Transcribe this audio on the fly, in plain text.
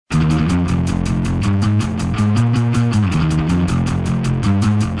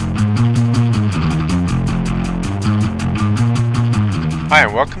Hi,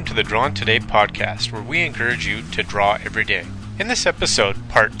 and welcome to the Drawn Today podcast, where we encourage you to draw every day. In this episode,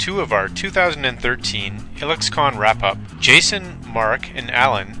 part 2 of our 2013 IlluxCon wrap-up, Jason, Mark, and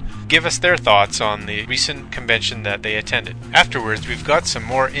Alan give us their thoughts on the recent convention that they attended. Afterwards, we've got some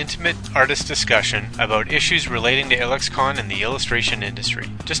more intimate artist discussion about issues relating to IlluxCon and the illustration industry.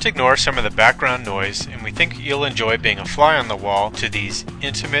 Just ignore some of the background noise, and we think you'll enjoy being a fly on the wall to these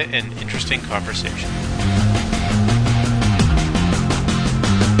intimate and interesting conversations.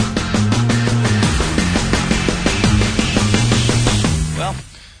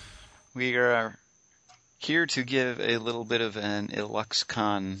 We are here to give a little bit of an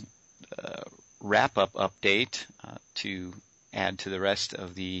IlluxCon wrap-up update to add to the rest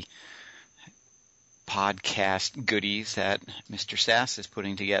of the podcast goodies that Mr. Sass is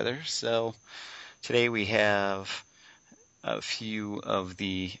putting together. So today we have a few of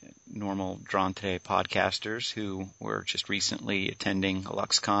the normal Drawn Today podcasters who were just recently attending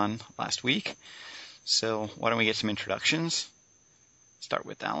IlluxCon last week. So why don't we get some introductions? Start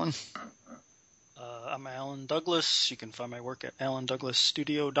with Alan. I'm Alan Douglas. You can find my work at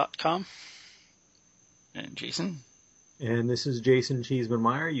alandouglasstudio.com. And Jason. And this is Jason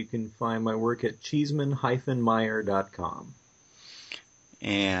Cheeseman-Meyer. You can find my work at cheeseman-meyer.com.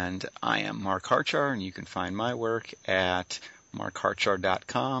 And I am Mark Harchar, and you can find my work at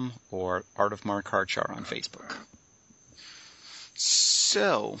markharchar.com or Art of Mark Harchar on Facebook.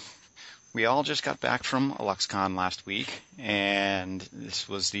 So, we all just got back from IlluxCon last week, and this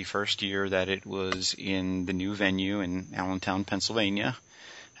was the first year that it was in the new venue in Allentown, Pennsylvania,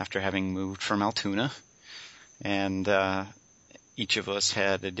 after having moved from Altoona. And each of us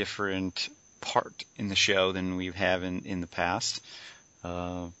had a different part in the show than we've had in the past.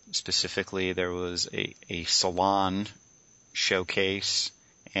 Specifically, there was a salon showcase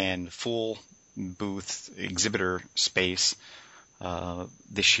and full booth exhibitor space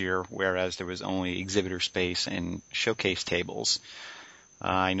this year, whereas there was only exhibitor space and showcase tables.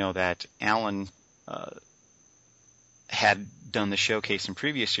 I know that Alan had done the showcase in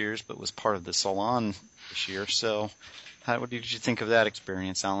previous years, but was part of the salon this year. So, what did you think of that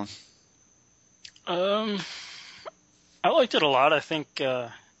experience, Alan? I liked it a lot. I think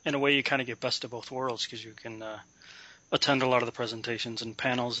in a way you kind of get best of both worlds because you can attend a lot of the presentations and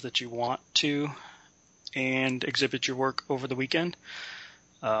panels that you want to and exhibit your work over the weekend.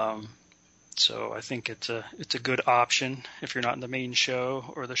 So I think it's a good option if you're not in the main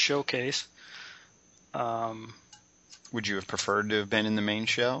show or the showcase. Would you have preferred to have been in the main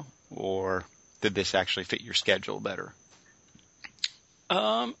show, or did this actually fit your schedule better?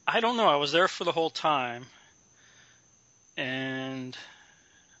 I don't know. I was there for the whole time, and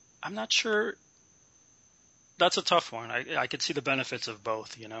I'm not sure. That's a tough one. I could see the benefits of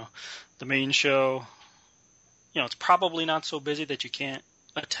both, The main show, it's probably not so busy that you can't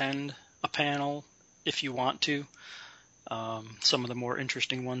attend a panel if you want to. Some of the more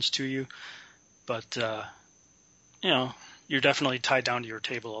interesting ones to you. But, you're definitely tied down to your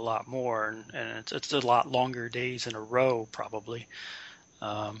table a lot more, and it's a lot longer days in a row, probably.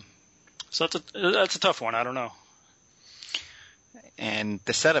 So that's a tough one. I don't know. And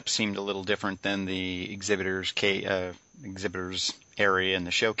the setup seemed a little different than the exhibitors area in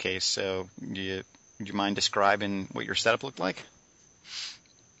the showcase. So would you mind describing what your setup looked like?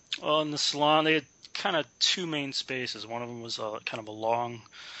 Well, in the salon, they had kind of two main spaces. One of them was kind of a long,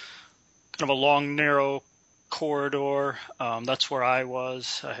 narrow corridor. That's where I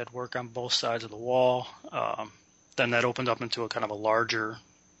was. I had work on both sides of the wall. Then that opened up into a kind of a larger,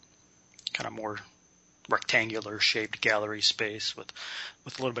 kind of more rectangular shaped gallery space with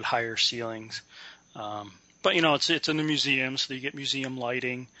a little bit higher ceilings. But it's in the museum, so you get museum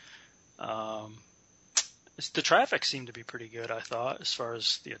lighting. The traffic seemed to be pretty good, I thought, as far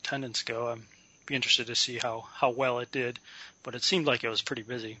as the attendance go. I'd be interested to see how well it did, but it seemed like it was pretty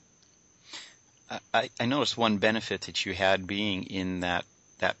busy. I noticed one benefit that you had being in that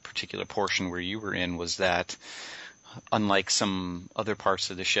particular portion where you were in was that, unlike some other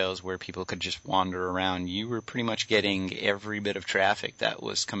parts of the shows where people could just wander around, you were pretty much getting every bit of traffic that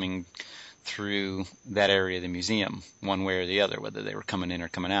was coming through that area of the museum, one way or the other, whether they were coming in or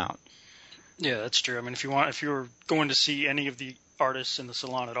coming out. Yeah, that's true. I mean, if you were going to see any of the artists in the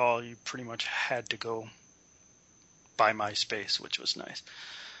salon at all, you pretty much had to go by my space, which was nice.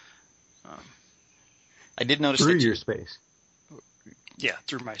 I did notice through your space. Yeah,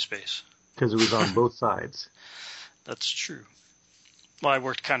 through my space. Because it was on both sides. That's true. Well, I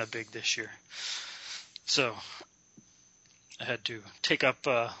worked kind of big this year, so I had to take up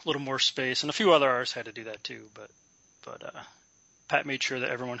a little more space, and a few other artists had to do that too. But Pat made sure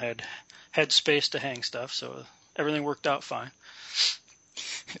that everyone had space to hang stuff, so everything worked out fine.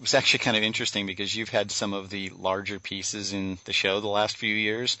 It was actually kind of interesting because you've had some of the larger pieces in the show the last few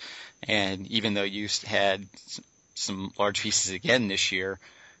years, and even though you had some large pieces again this year,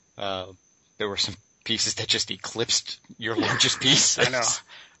 there were some pieces that just eclipsed your largest piece. I know.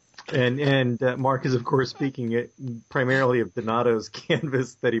 And Mark is, of course, speaking primarily of Donato's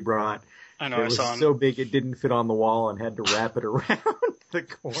canvas that he brought. I know. It was so big it didn't fit on the wall and had to wrap it around the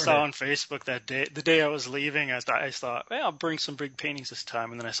corner. I saw on Facebook that day, the day I was leaving, I thought, well, I'll bring some big paintings this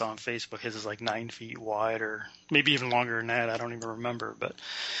time. And then I saw on Facebook his is like 9 feet wide, or maybe even longer than that. I don't even remember. But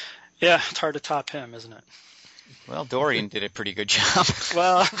yeah, it's hard to top him, isn't it? Well, Dorian did a pretty good job.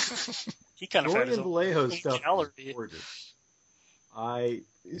 Well, he kind of had his Dorian Vallejo's stuff gallery. was gorgeous.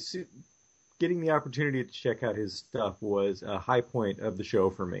 Getting the opportunity to check out his stuff was a high point of the show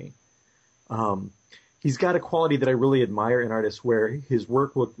for me. He's got a quality that I really admire in artists where his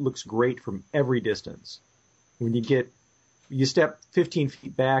work looks great from every distance. When you step 15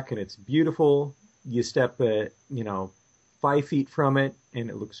 feet back and it's beautiful, you step 5 feet from it and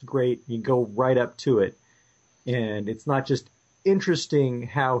it looks great. You go right up to it. And it's not just interesting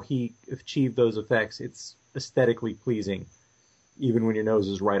how he achieved those effects, it's aesthetically pleasing, even when your nose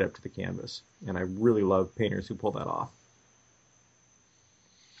is right up to the canvas. And I really love painters who pull that off.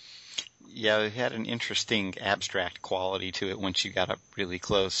 Yeah, it had an interesting abstract quality to it once you got up really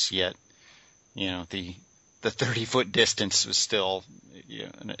close, yet, the 30-foot distance was still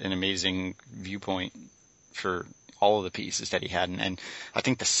an amazing viewpoint for all of the pieces that he had. And I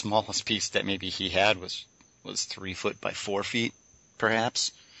think the smallest piece that maybe he had was 3 foot by 4 feet,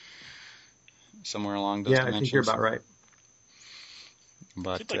 perhaps, somewhere along those dimensions. Yeah, I think you're about right.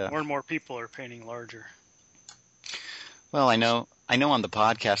 But it seems like more and more people are painting larger. Well, I know on the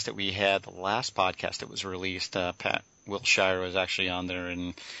podcast that we had, the last podcast that was released, Pat Wilshire was actually on there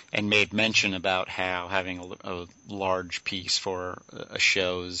and made mention about how having a large piece for a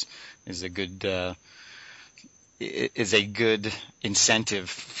show is a good incentive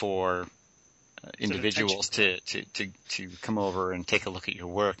for individuals to come over and take a look at your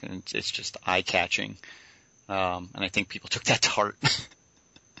work, and it's just eye catching. And I think people took that to heart.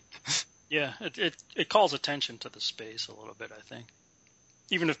 Yeah, it calls attention to the space a little bit, I think.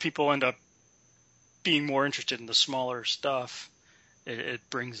 Even if people end up being more interested in the smaller stuff, it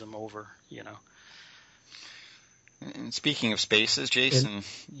brings them over, And speaking of spaces, Jason...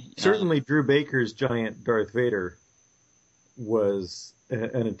 certainly Drew Baker's giant Darth Vader was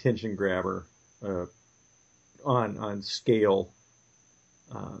an attention grabber on scale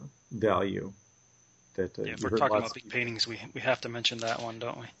value. That if we're talking about big paintings, we have to mention that one,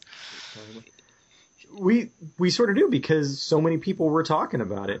 don't we? We sort of do, because so many people were talking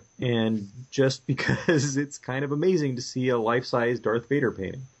about it, and just because it's kind of amazing to see a life-size Darth Vader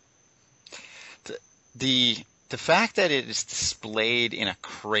painting. The fact that it is displayed in a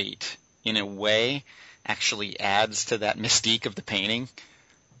crate, in a way, actually adds to that mystique of the painting.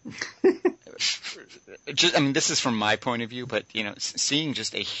 This is from my point of view, but seeing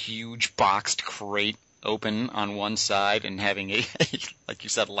just a huge boxed crate open on one side and having a like you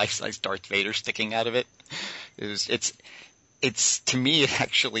said, life-size Darth Vader sticking out of it, it's to me it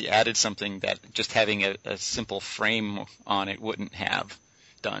actually added something that just having a simple frame on it wouldn't have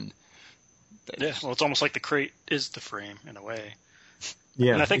done. Yeah, well, it's almost like the crate is the frame in a way.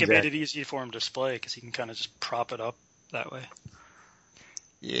 Yeah, and I think exactly. It made it easy for him to display because he can kind of just prop it up that way.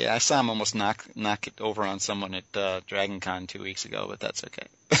 Yeah, I saw him almost knock it over on someone at DragonCon 2 weeks ago, but that's okay.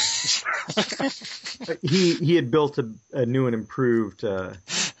 He had built a new and improved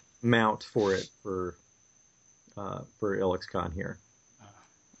mount for it for IllexCon here.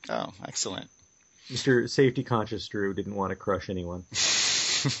 Oh, excellent. Mr. Safety Conscious Drew didn't want to crush anyone.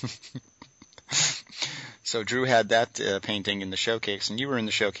 So Drew had that painting in the showcase, and you were in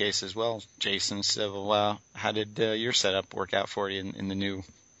the showcase as well, Jason. So how did your setup work out for you in the new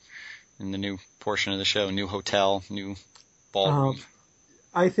portion of the show? New hotel, new ballroom.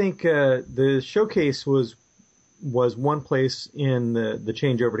 I think the showcase was one place in the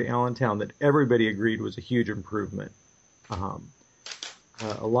changeover to Allentown that everybody agreed was a huge improvement. A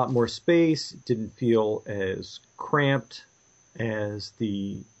lot more space. It didn't feel as cramped as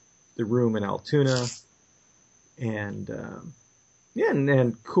the room in Altoona. And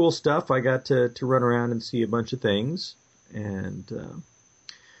and cool stuff. I got to run around and see a bunch of things, and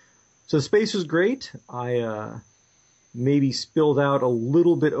so the space was great. I maybe spilled out a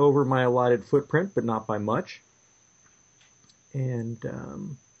little bit over my allotted footprint, but not by much. And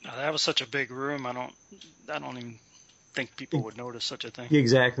that was such a big room. I don't even think people would notice such a thing.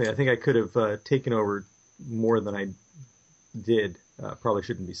 Exactly. I think I could have taken over more than I did. Probably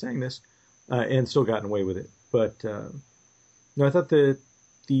shouldn't be saying this, and still gotten away with it. But I thought the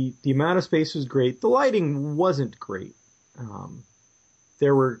the amount of space was great. The lighting wasn't great.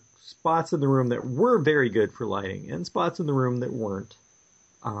 There were spots in the room that were very good for lighting and spots in the room that weren't.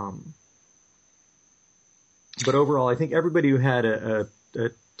 But overall, I think everybody who had a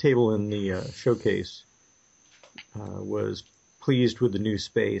table in the showcase was pleased with the new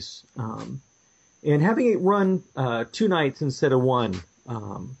space. And having it run 2 nights instead of 1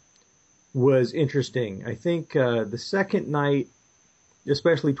 was interesting. I think the second night,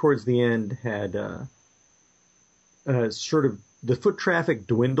 especially towards the end, had sort of the foot traffic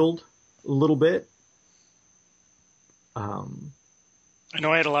dwindled a little bit. I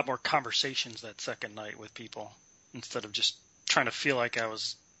know I had a lot more conversations that second night with people instead of just trying to feel like I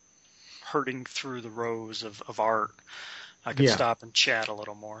was herding through the rows of art. I could stop and chat a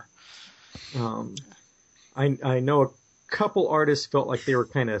little more. I know a couple artists felt like they were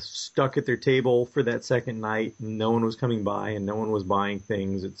kind of stuck at their table for that second night, and no one was coming by, and no one was buying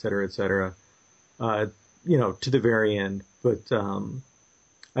things, et cetera, to the very end. But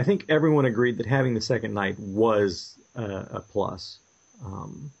I think everyone agreed that having the second night was a plus.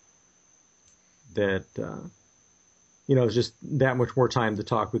 That it was just that much more time to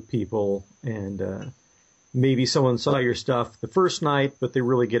talk with people, and maybe someone saw your stuff the first night, but they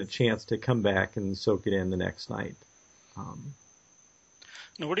really get a chance to come back and soak it in the next night.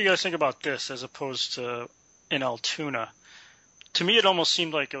 Now, what do you guys think about this as opposed to in Altoona? To me, it almost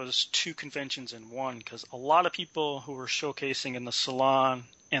seemed like it was 2 conventions in one, because a lot of people who were showcasing in the salon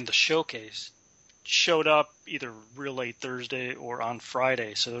and the showcase showed up either real late Thursday or on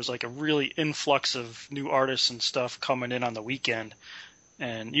Friday. So there was like a really influx of new artists and stuff coming in on the weekend.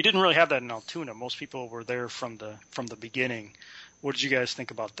 And you didn't really have that in Altoona. Most people were there from the beginning. What did you guys think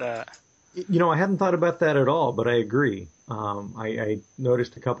about that? I hadn't thought about that at all, but I agree. I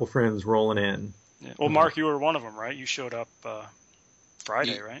noticed a couple friends rolling in. Yeah. Well, Mark, you were one of them, right? You showed up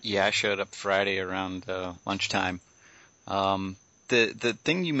Friday, right? Yeah, I showed up Friday around lunchtime. The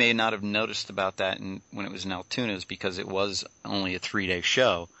thing you may not have noticed about that when it was in Altoona is because it was only a 3-day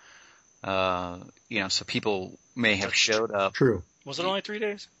show. So people may have showed up. True. Was it only 3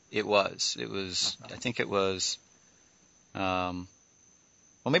 days? It was. I think it was.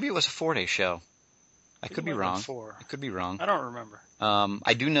 Well, maybe it was a 4-day show. I could be wrong. I could be wrong. I don't remember.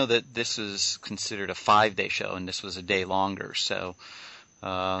 I do know that this is considered a 5-day show, and this was a day longer. So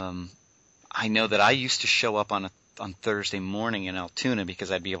I know that I used to show up on Thursday morning in Altoona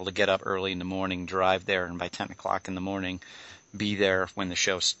because I'd be able to get up early in the morning, drive there, and by 10 o'clock in the morning be there when the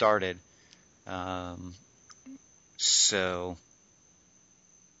show started. So,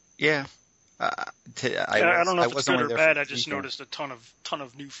 yeah. I don't know if it's good or bad. I just noticed a ton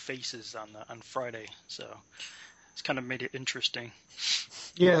of new faces on Friday, so it's kind of made it interesting.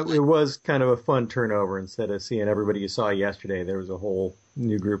 Yeah, it was kind of a fun turnover. Instead of seeing everybody you saw yesterday, there was a whole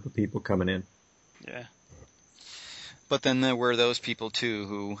new group of people coming in. Yeah. But then there were those people too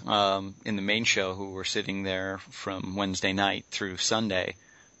who, in the main show, who were sitting there from Wednesday night through Sunday,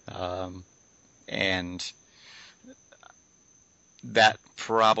 and that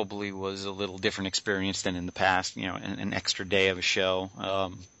probably was a little different experience than in the past. An extra day of a show.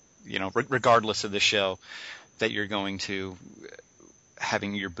 Regardless of the show that you're going to,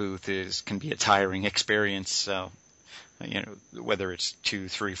 having your booth can be a tiring experience. So, whether it's 2,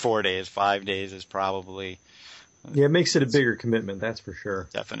 3, 4 days, 5 days is probably. Yeah, it makes it a bigger commitment, that's for sure.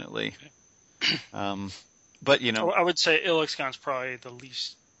 Definitely. But, I would say IllexCon's probably the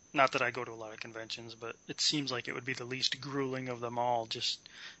least, not that I go to a lot of conventions, but it seems like it would be the least grueling of them all just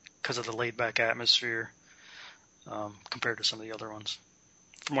because of the laid-back atmosphere compared to some of the other ones,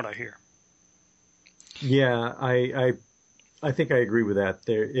 from what I hear. Yeah, I think I agree with that.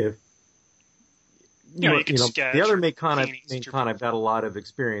 The other main con I've got a lot of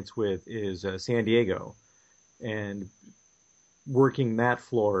experience with is San Diego. And working that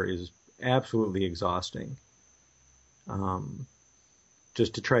floor is absolutely exhausting.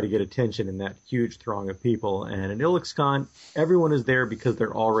 Just to try to get attention in that huge throng of people. And in IllexCon, everyone is there because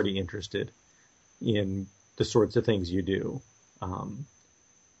they're already interested in the sorts of things you do.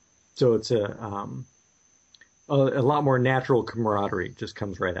 So it's a lot more natural camaraderie just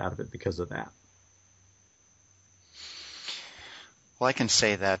comes right out of it because of that. Well, I can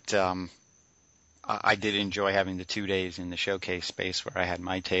say that I did enjoy having the 2 days in the showcase space where I had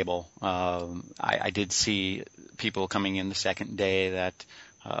my table. I did see people coming in the second day that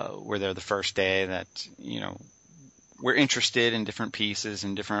were there the first day that, were interested in different pieces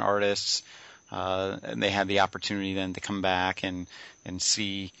and different artists. And they had the opportunity then to come back and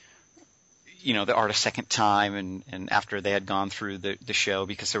see, the art a second time and after they had gone through the show,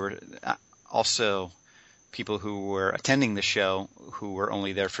 because there were also people who were attending the show who were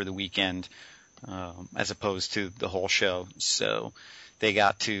only there for the weekend, as opposed to the whole show. So they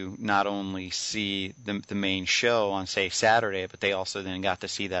got to not only see the main show on, say, Saturday, but they also then got to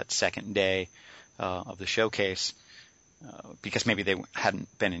see that second day of the showcase, because maybe they hadn't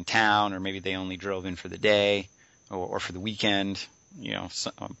been in town, or maybe they only drove in for the day or for the weekend,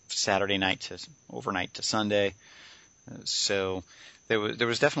 Saturday night to overnight to Sunday. So there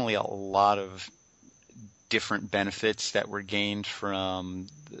was definitely a lot of different benefits that were gained from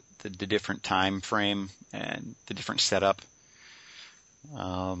the different time frame and the different setup.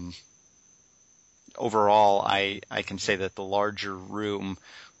 Overall, I can say that the larger room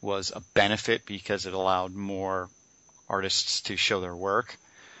was a benefit because it allowed more artists to show their work.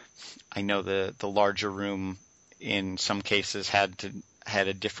 I know the larger room in some cases had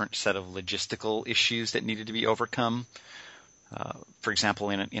a different set of logistical issues that needed to be overcome. For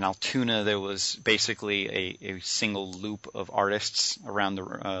example, in Altoona, there was basically a single loop of artists around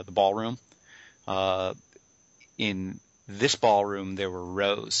the ballroom. In this ballroom, there were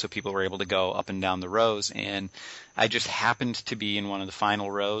rows, so people were able to go up and down the rows, and I just happened to be in one of the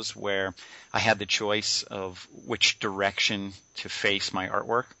final rows where I had the choice of which direction to face my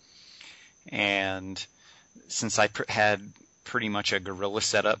artwork. And since I had pretty much a guerrilla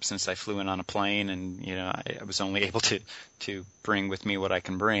setup, since I flew in on a plane and I was only able to bring with me what I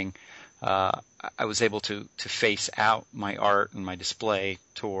can bring, I was able to face out my art and my display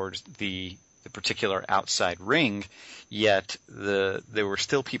towards the particular outside ring, yet there were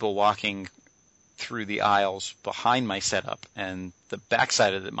still people walking through the aisles behind my setup, and the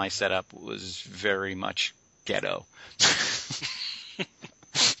backside of my setup was very much ghetto.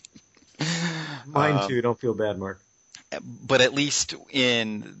 Mine too. Don't feel bad, Mark. But at least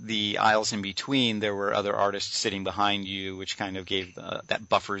in the aisles in between, there were other artists sitting behind you, which kind of gave that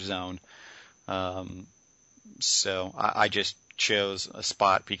buffer zone. So I just chose a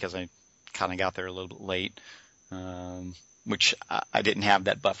spot because I kind of got there a little bit late, which I didn't have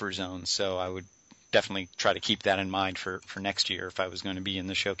that buffer zone. So I would definitely try to keep that in mind for next year if I was going to be in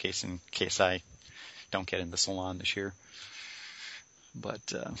the showcase, in case I don't get in the salon this year.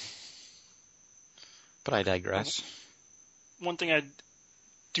 But I digress. One thing I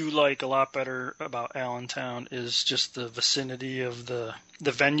do like a lot better about Allentown is just the vicinity of the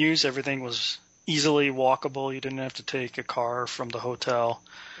venues. Everything was easily walkable. You didn't have to take a car from the hotel.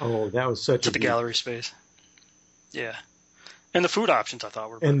 Oh, that was such to the gallery space. Yeah. And the food options I thought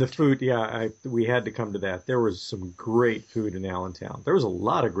were perfect. And the food, yeah, we had to come to that. There was some great food in Allentown. There was a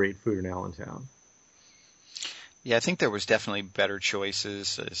lot of great food in Allentown. Yeah, I think there was definitely better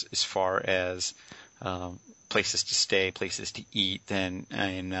choices as far as places to stay, places to eat than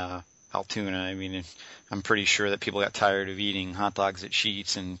in Altoona. I mean, I'm pretty sure that people got tired of eating hot dogs at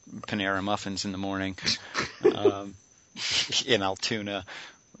Sheetz and Panera muffins in the morning in Altoona.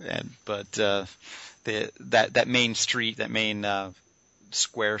 But that main street, that main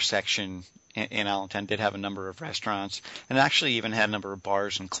square section in Allentown did have a number of restaurants, and actually even had a number of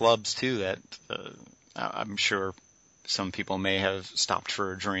bars and clubs too that I'm sure some people may have stopped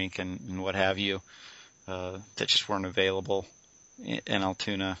for a drink and what have you, that just weren't available in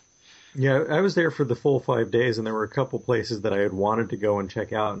Altoona. Yeah, I was there for the full 5 days, and there were a couple places that I had wanted to go and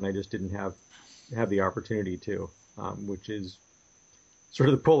check out, and I just didn't have the opportunity to, which is sort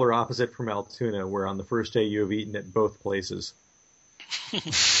of the polar opposite from Altoona, where on the first day you have eaten at both places.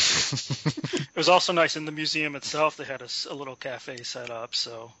 It was also nice in the museum itself. They had a little cafe set up,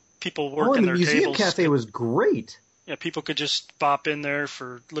 so people working their tables. The museum cafe was great. Yeah, people could just bop in there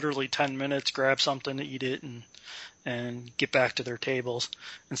for literally 10 minutes, grab something to eat it, and get back to their tables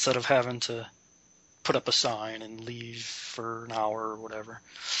instead of having to put up a sign and leave for an hour or whatever.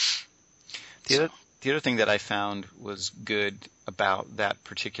 The other thing that I found was good about that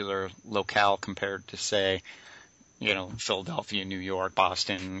particular locale compared to, say, Philadelphia, New York,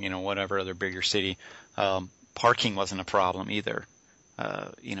 Boston, whatever other bigger city, parking wasn't a problem either.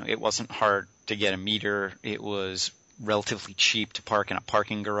 It wasn't hard to get a meter. It was relatively cheap to park in a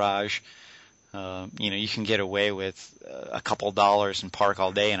parking garage. You can get away with a couple $1 and park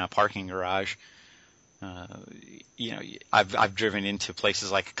all day in a parking garage. I've driven into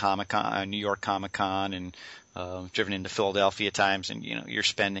places like Comic-Con, New York Comic-Con, and driven into Philadelphia at times, and you're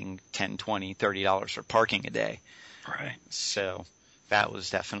spending $10, $20, $30 for parking a day. Right. So that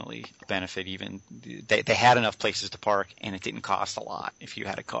was definitely a benefit. Even they had enough places to park, and it didn't cost a lot if you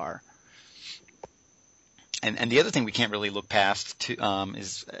had a car. And the other thing we can't really look past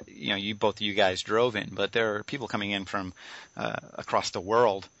is both of you guys drove in, but there are people coming in from across the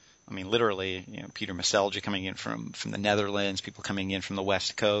world. I mean, literally, Peter Maselja coming in from the Netherlands, people coming in from the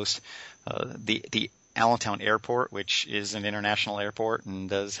West Coast. The Allentown Airport, which is an international airport and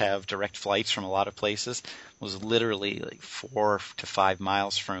does have direct flights from a lot of places, was literally like 4 to 5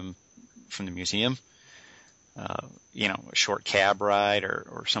 miles from the museum. A short cab ride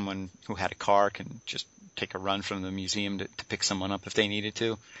or someone who had a car can just take a run from the museum to pick someone up if they needed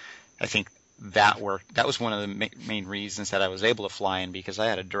to. I think that worked. That was one of the main reasons that I was able to fly in, because I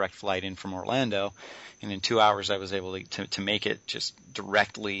had a direct flight in from Orlando, and in 2 hours I was able to make it just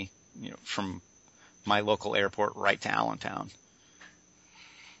directly, from my local airport right to Allentown.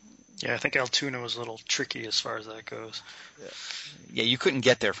 Yeah, I think Altoona was a little tricky as far as that goes. Yeah, you couldn't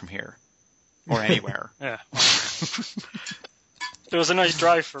get there from here or anywhere. Yeah. It was a nice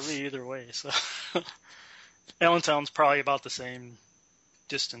drive for me either way. So Allentown's probably about the same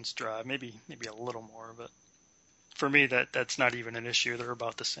distance drive, maybe a little more, but for me that's not even an issue. They're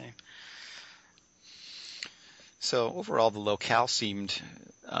about the same. So overall, the locale seemed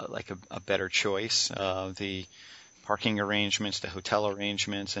like a better choice. The parking arrangements, the hotel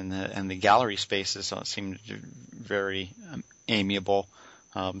arrangements, and the gallery spaces seemed very amiable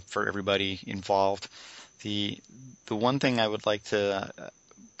for everybody involved. The one thing I would like to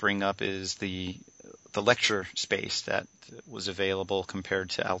bring up is the lecture space that was available compared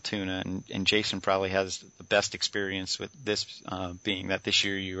to Altoona, and Jason probably has the best experience with this, being that this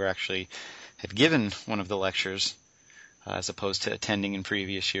year you actually had given one of the lectures as opposed to attending in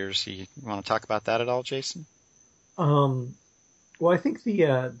previous years. You want to talk about that at all, Jason? Well, I think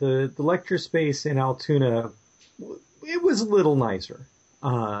the lecture space in Altoona, it was a little nicer.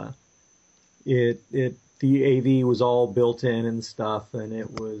 The AV was all built in and stuff, and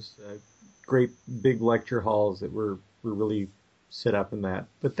it was great big lecture halls that were really set up in that.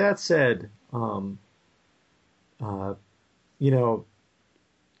 But that said,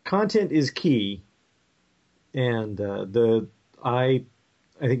 content is key, and I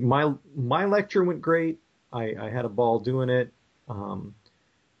think my lecture went great. I had a ball doing it, and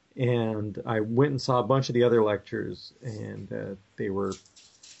I went and saw a bunch of the other lectures, and they were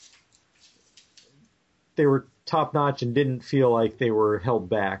top notch and didn't feel like they were held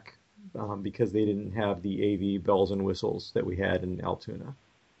back because they didn't have the AV bells and whistles that we had in Altoona.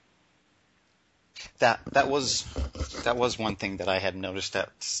 That was one thing that I had noticed that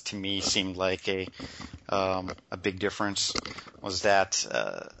to me seemed like a big difference, was that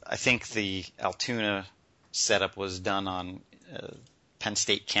I think the Altoona setup was done on Penn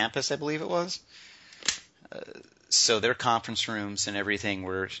State campus, I believe it was. So their conference rooms and everything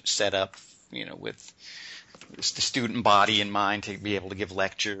were set up, with the student body in mind to be able to give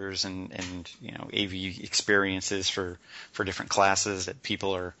lectures and AV experiences for different classes that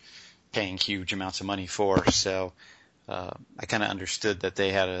people are paying huge amounts of money for. So I kind of understood that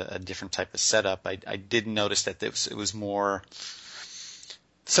they had a different type of setup. I did notice that it was more.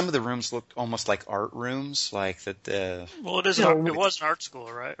 Some of the rooms looked almost like art rooms, like that. Well, it was an art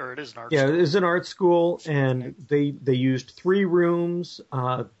school, right? Or it is an art school. Yeah, it is an art school, and they used 3 rooms.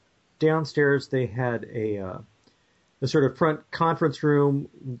 Downstairs, they had a sort of front conference room,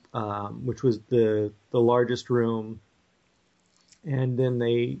 which was the largest room, and then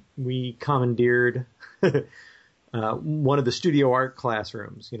we commandeered one of the studio art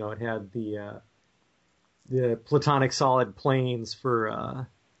classrooms. It had the platonic solid planes for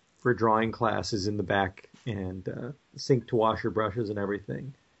drawing classes in the back, and sink to washer brushes and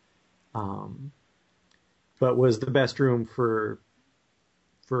everything. But was the best room for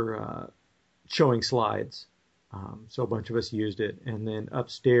showing slides. So a bunch of us used it. And then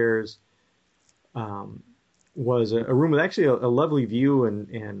upstairs was a room with actually a lovely view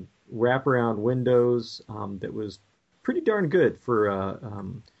and wraparound windows that was pretty darn good for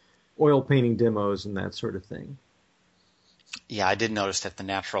oil painting demos and that sort of thing. Yeah, I did notice that the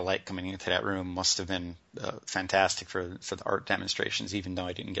natural light coming into that room must have been fantastic for the art demonstrations, even though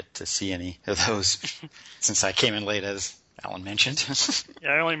I didn't get to see any of those since I came in late, as Alan mentioned.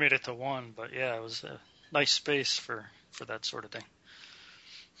 Yeah, I only made it to one, but yeah, it was a nice space for that sort of thing.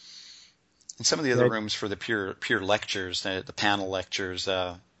 And some of the other rooms for the pure lectures, the panel lectures,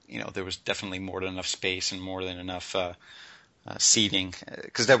 there was definitely more than enough space and more than enough seating,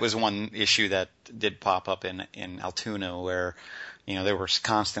 because that was one issue that did pop up in Altoona, where there were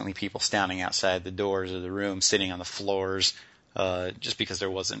constantly people standing outside the doors of the room, sitting on the floors, just because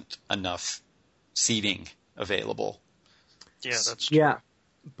there wasn't enough seating available. Yeah, that's true. Yeah,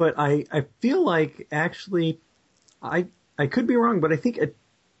 but I feel like actually I could be wrong, but I think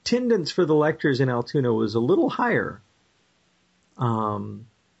attendance for the lectures in Altoona was a little higher.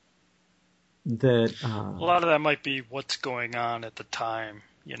 That a lot of that might be what's going on at the time.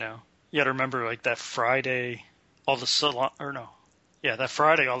 You got to remember, like that Friday, all the Yeah, that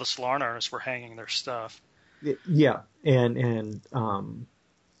Friday, all the salon artists were hanging their stuff. Yeah,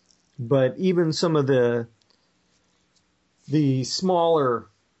 but even some of the smaller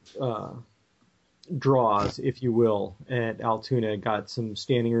draws, if you will, at Altoona got some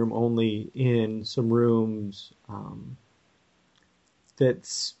standing room only in some rooms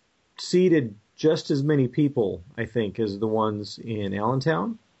that's seated just as many people, I think, as the ones in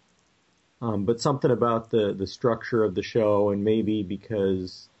Allentown. But something about the structure of the show, and maybe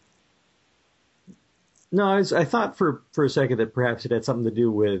because... No, I thought for a second that perhaps it had something to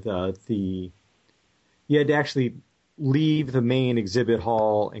do with you had to actually leave the main exhibit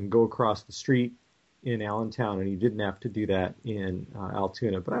hall and go across the street in Allentown, and you didn't have to do that in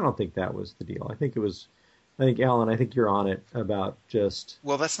Altoona. But I don't think that was the deal. I think Alan, I think you're on it about just...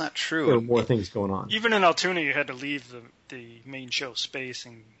 Well, that's not true. There were more things going on. Even in Altoona, you had to leave the main show space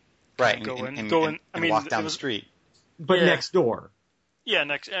and go in. Walk down the street. But next door. Yeah,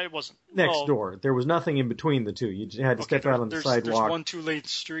 it wasn't. Next door. There was nothing in between the two. You just had to step out on the sidewalk. There's 1 2-lane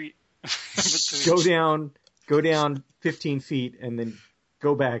street. Go down 15 feet and then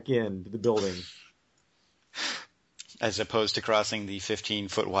go back into the building. As opposed to crossing the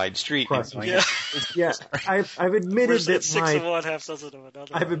 15-foot wide street. Yeah. I've admitted that 6 of one, half dozen of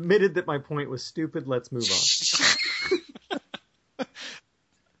another. I've admitted that my point was stupid. Let's move on.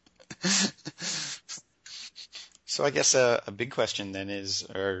 So I guess a big question then is,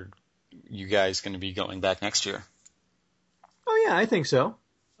 are you guys going to be going back next year? Oh yeah, I think so.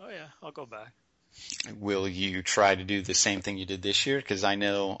 Oh yeah, I'll go back. Will you try to do the same thing you did this year? Because I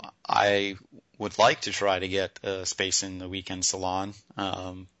know I would like to try to get a space in the weekend salon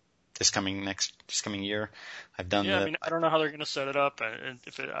this coming year. I've done. Yeah, I don't know how they're going to set it up, and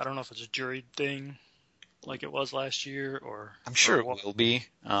I don't know if it's a jury thing like it was last year, or I'm sure it will be.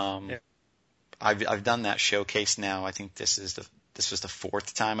 Yeah. I've done that showcase now. I think this was the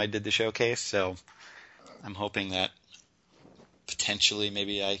 4th time I did the showcase, so I'm hoping that potentially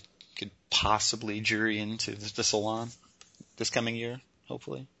maybe I could possibly jury into the salon this coming year,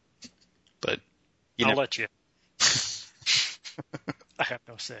 hopefully. But I'll let you. I have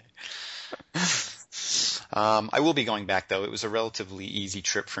no say. I will be going back though. It was a relatively easy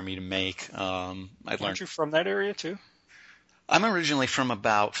trip for me to make. Aren't you from that area too? I'm originally from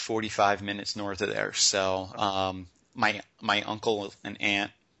about 45 minutes north of there. So my uncle and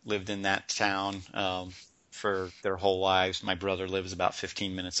aunt lived in that town for their whole lives. My brother lives about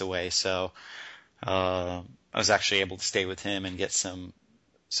 15 minutes away. So I was actually able to stay with him and get some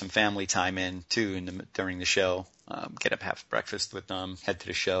family time in too during the show. Get up, have breakfast with them, head to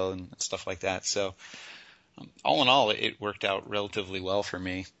the show and stuff like that. So all in all, it worked out relatively well for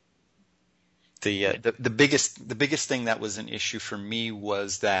me. The biggest thing that was an issue for me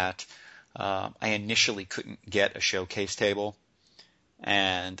was that I initially couldn't get a showcase table,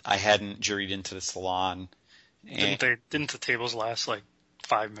 and I hadn't juried into the salon. Didn't the tables last like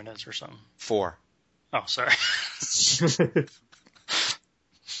 5 minutes or something? 4. Oh, sorry.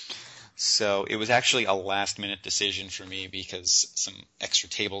 So it was actually a last-minute decision for me because some extra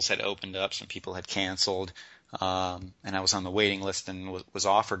tables had opened up, some people had canceled, and I was on the waiting list and was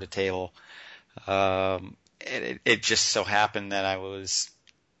offered a table. It just so happened that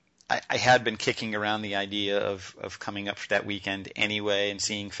I had been kicking around the idea of coming up for that weekend anyway and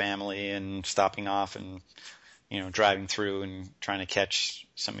seeing family and stopping off and, driving through and trying to catch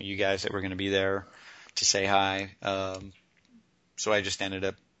some of you guys that were going to be there to say hi. So I just ended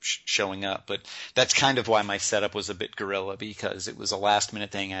up showing up, but that's kind of why my setup was a bit guerrilla, because it was a last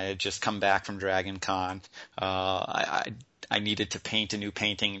minute thing. I had just come back from Dragon Con. I needed to paint a new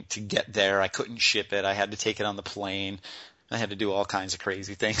painting to get there. I couldn't ship it. I had to take it on the plane. I had to do all kinds of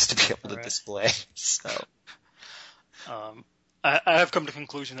crazy things to be able to display. So, I have come to the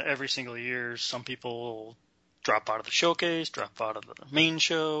conclusion that every single year, some people will drop out of the showcase, drop out of the main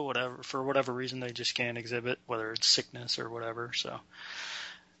show, for whatever reason they just can't exhibit, whether it's sickness or whatever. So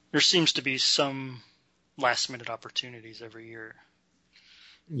there seems to be some last minute opportunities every year.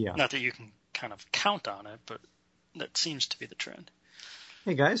 Yeah. Not that you can kind of count on it, but that seems to be the trend.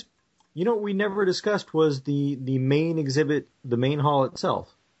 Hey guys, what we never discussed was the main exhibit, the main hall itself.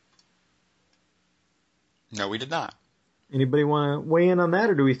 No, we did not. Anybody want to weigh in on that,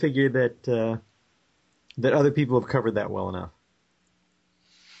 or do we figure that other people have covered that well enough?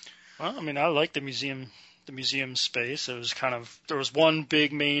 Well, I like the museum space. It was there was one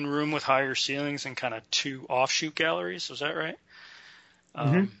big main room with higher ceilings and kind of 2 offshoot galleries. Was that right?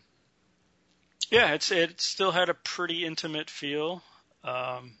 Mm-hmm. Yeah, it still had a pretty intimate feel.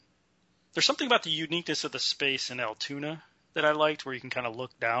 There's something about the uniqueness of the space in Altoona that I liked, where you can kind of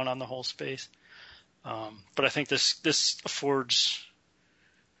look down on the whole space. But I think this affords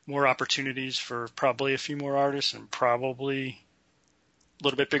more opportunities for probably a few more artists and probably a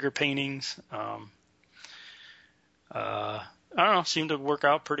little bit bigger paintings. I don't know, seemed to work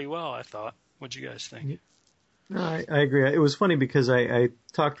out pretty well, I thought. What'd you guys think? No, I agree. It was funny because I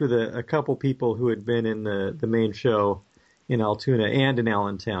talked with a couple people who had been in the main show in Altoona and in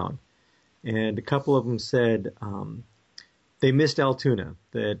Allentown. And a couple of them said they missed Altoona,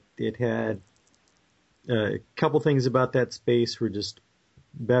 that it had a couple things about that space were just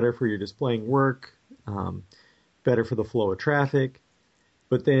better for your displaying work, better for the flow of traffic.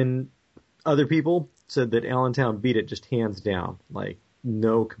 But then other people said that Allentown beat it just hands down, like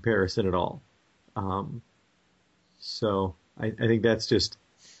no comparison at all. So I think that's just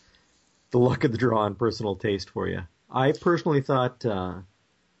the luck of the draw and personal taste for you. I personally thought, I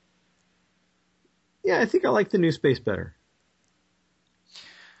think I like the new space better.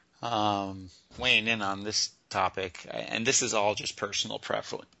 Weighing in on this topic, and this is all just personal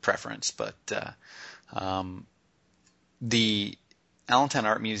preference, but the Allentown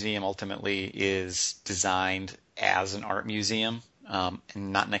Art Museum ultimately is designed as an art museum and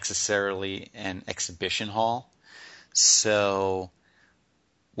not necessarily an exhibition hall. So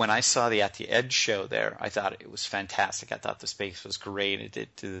when I saw the At the Edge show there, I thought it was fantastic. I thought the space was great.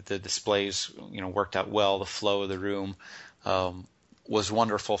 The displays, worked out well. The flow of the room was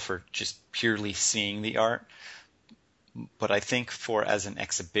wonderful for just purely seeing the art. But I think as an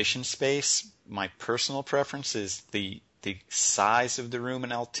exhibition space, my personal preference is the size of the room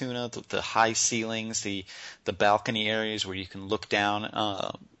in Altoona, the high ceilings, the balcony areas where you can look down,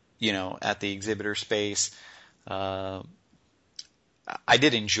 at the exhibitor space. I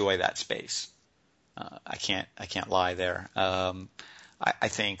did enjoy that space. I can't lie there. I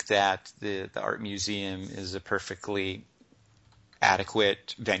think that the art museum is a perfectly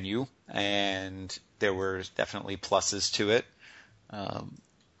adequate venue, and there were definitely pluses to it.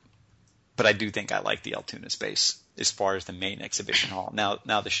 But I do think I like the Altoona space as far as the main exhibition hall. Now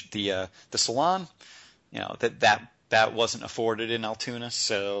the salon, that wasn't afforded in Altoona,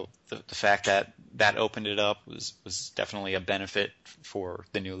 so the fact that opened it up was definitely a benefit for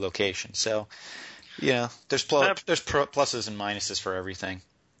the new location. So, there's pluses and minuses for everything.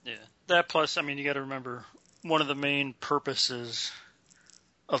 Yeah, that plus, you got to remember, one of the main purposes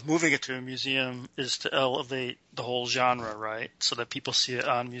of moving it to a museum is to elevate the whole genre, right? So that people see it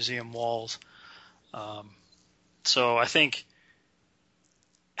on museum walls. So I think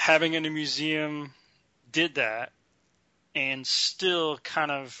having it in a museum did that and still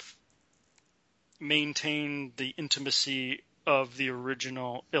kind of maintain the intimacy of the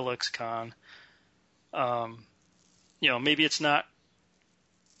original ILLXCon. Maybe it's not,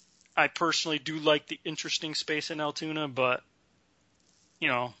 I personally do like the interesting space in Altoona, but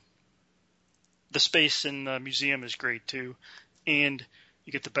the space in the museum is great too, and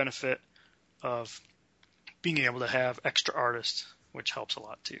you get the benefit of being able to have extra artists, which helps a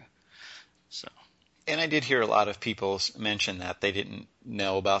lot too. So. And I did hear a lot of people mention that they didn't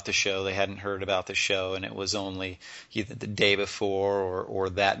know about the show, they hadn't heard about the show, and it was only either the day before or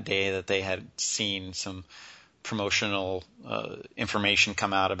that day that they had seen some promotional information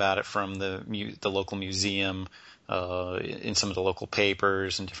come out about it from the local museum, in some of the local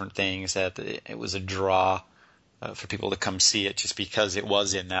papers and different things, that it was a draw for people to come see it just because it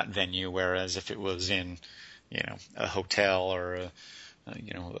was in that venue, whereas if it was in a hotel or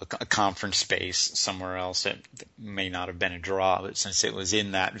a conference space somewhere else, it may not have been a draw, but since it was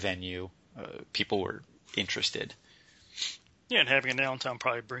in that venue, people were interested. Yeah, and having it in Allentown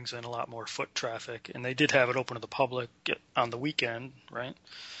probably brings in a lot more foot traffic, and they did have it open to the public on the weekend, right?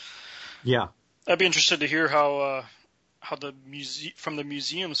 Yeah. I'd be interested to hear how from the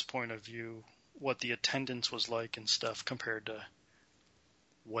museum's point of view, what the attendance was like and stuff compared to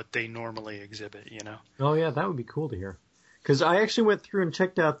what they normally exhibit, Oh yeah, that would be cool to hear. Because I actually went through and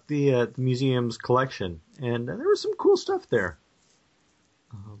checked out the museum's collection, and there was some cool stuff there.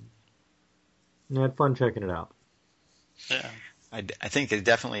 And I had fun checking it out. Yeah, I think it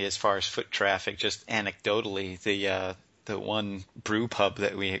definitely, as far as foot traffic, just anecdotally, the one brew pub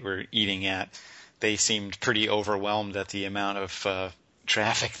that we were eating at, they seemed pretty overwhelmed at the amount of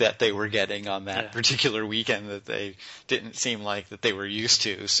traffic that they were getting on that particular weekend that they didn't seem like that they were used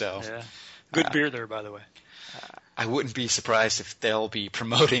to. So, good beer there, by the way. I wouldn't be surprised if they'll be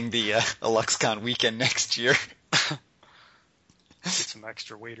promoting the ILLXCon weekend next year. Get some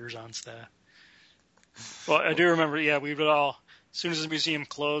extra waiters on staff. Well, I do remember, we would all, as soon as the museum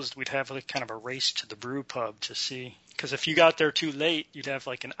closed, we'd have kind of a race to the brew pub to see. Because if you got there too late, you'd have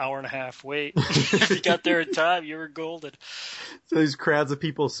like an hour and a half wait. If you got there in time, you were golden. So these crowds of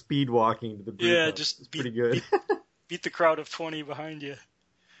people speed walking to the brew pub. Just pretty good. beat the crowd of 20 behind you.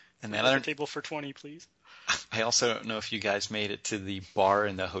 And that other table for 20, please. I also don't know if you guys made it to the bar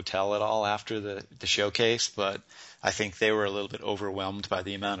in the hotel at all after the showcase, but I think they were a little bit overwhelmed by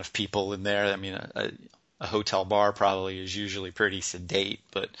the amount of people in there. I mean, a hotel bar probably is usually pretty sedate,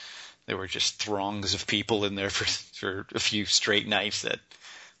 but there were just throngs of people in there for a few straight nights that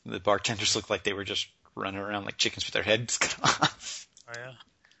the bartenders looked like they were just running around like chickens with their heads cut off. Oh, yeah.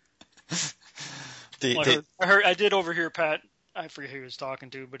 I did overhear Pat, I forget who he was talking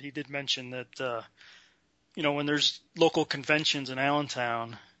to, but he did mention that, when there's local conventions in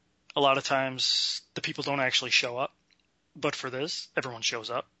Allentown, a lot of times the people don't actually show up. But for this, everyone shows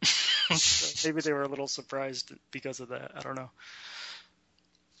up. So maybe they were a little surprised because of that. I don't know.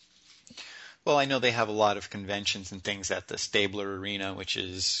 Well, I know they have a lot of conventions and things at the Stabler Arena, which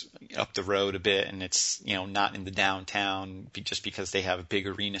is up the road a bit, and it's, not in the downtown just because they have a big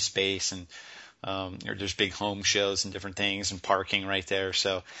arena space, and there's big home shows and different things and parking right there.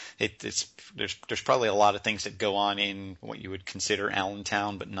 So there's probably a lot of things that go on in what you would consider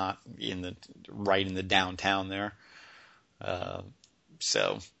Allentown, but not right in the downtown there.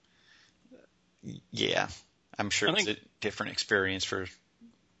 So yeah, I'm sure it's a different experience for.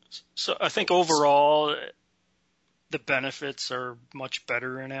 So I think overall the benefits are much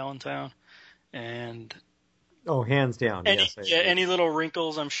better in Allentown, and hands down. Any little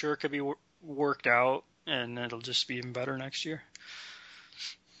wrinkles I'm sure could be worked out, and it'll just be even better next year.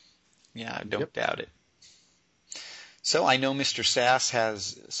 Yeah, I don't doubt it. So I know Mr. Sass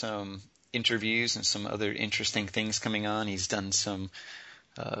has some interviews and some other interesting things coming on. He's done some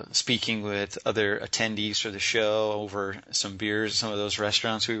speaking with other attendees for the show over some beers at some of those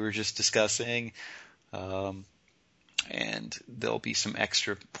restaurants we were just discussing. And there'll be some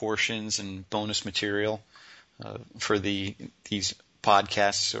extra portions and bonus material for these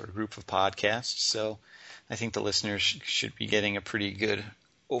podcasts or group of podcasts. So I think the listeners should be getting a pretty good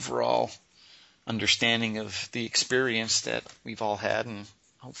overall understanding of the experience that we've all had, and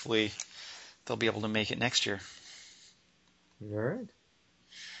hopefully they'll be able to make it next year. All right.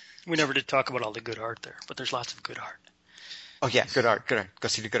 We never did talk about all the good art there, but there's lots of good art. Oh yeah, good art. Go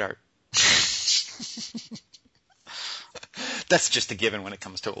see the good art. That's just a given when it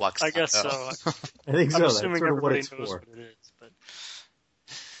comes to Lux. I guess so. I think so. I'm That's assuming sort of what everybody it's knows for. what it is. But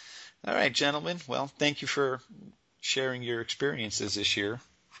All right, gentlemen. Well, thank you for sharing your experiences this year,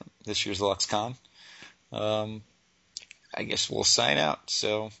 from this year's LuxCon. I guess we'll sign out.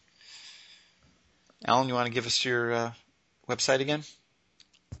 So, Alan, you want to give us your website again?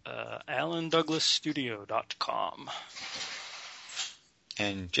 AlanDouglasStudio.com.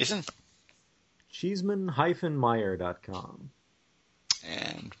 And Jason? Cheeseman-Meyer.com.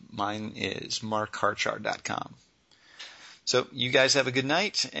 And mine is MarkHarchard.com. So you guys have a good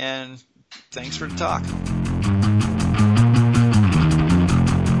night, and thanks for the talk.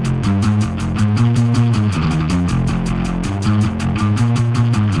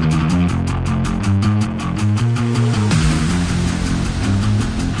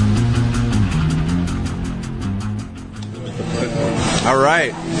 All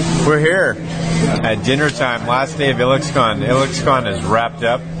right, we're here at dinner time, last day of ILLXCON. ILLXCON is wrapped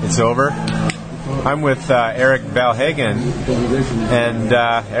up. It's over. I'm with Eric Valhagen, and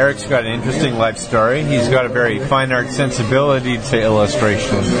Eric's got an interesting life story. He's got a very fine art sensibility to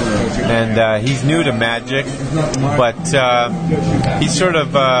illustration, and he's new to magic, but he's sort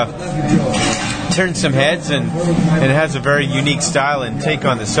of turned some heads and has a very unique style and take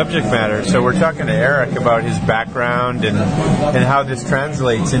on the subject matter. So we're talking to Eric about his background and how this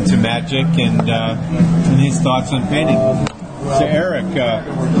translates into magic and his thoughts on painting. So Eric,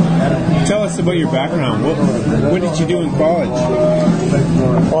 tell us about your background. What did you do in college?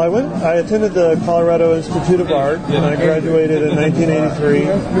 Well, I attended the Colorado Institute of Art, and I graduated in 1983.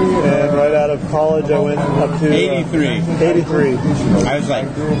 And right out of college, I went up to 83. 83. I was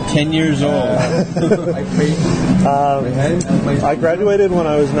like 10 years old. I graduated when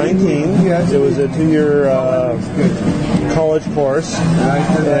I was 19. It was a 2-year college course,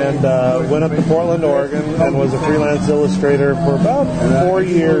 and went up to Portland, Oregon, and was a freelance illustrator for about 4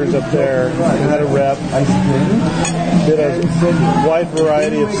 years up there. I had a rep. Did a wide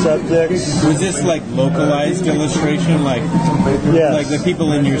variety of subjects. Was this like localized illustration? Yes. Like the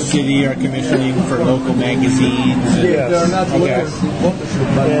people in your city are commissioning for local magazines? Yes. Okay.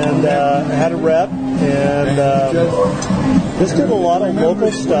 And I had a rep, and just did a lot of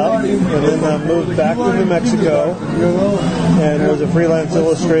local stuff, and then moved back to New Mexico and was a freelance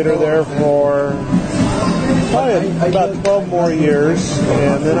illustrator there for probably about 12 more years,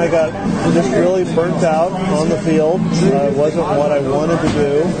 and then I got just really burnt out on the field. It wasn't what I wanted to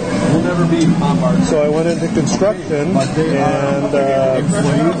do. So I went into construction and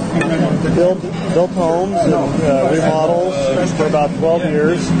built homes and remodels for about 12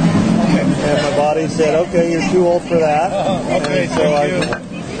 years. And my body said, okay, you're too old for that. And so I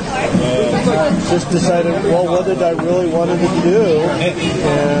just decided, well, what did I really wanted to do?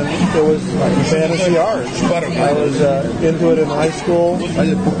 And it was fantasy art. I was into it in high school.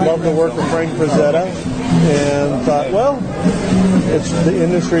 Loved the work of Frank Frazetta. And thought, well, the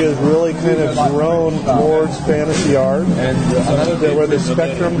industry has really kind of grown towards fantasy art. There were the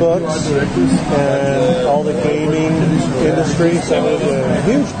Spectrum books and all the gaming industry, so it was a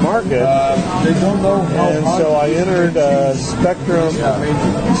huge market. And so I entered Spectrum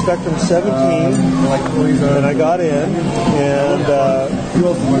 17, and I got in, and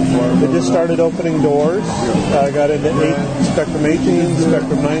they just started opening doors. I got into Spectrum 18,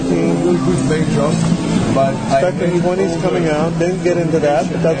 Spectrum 19. Spectrum 20 is coming out. Didn't get into that,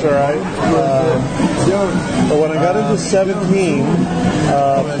 but that's all right. But when I got into 17,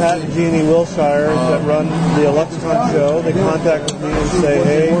 Pat and Jeannie Wilshire that run the Eluxicon show, they contacted me and say,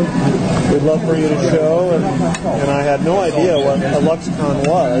 hey, we'd love for you to show. And I had no idea what Eluxicon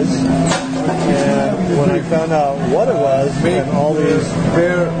was. And when I found out what it was, and all these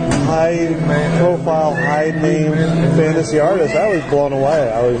high-profile, high-name fantasy artists, I was blown away.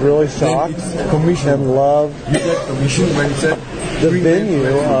 I was really shocked and loved the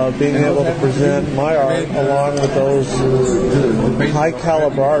venue of being able to present my art along with those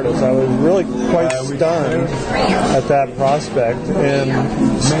high-caliber artists. I was really quite stunned at that prospect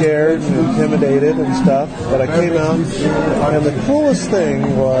and scared and intimidated and stuff. But I came out, and the coolest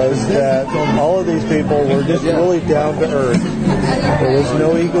thing was that all of these people were just really down to earth. There was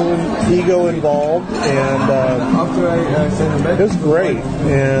no ego involved, and it was great.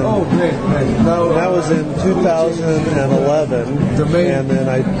 And that was in 2011, and then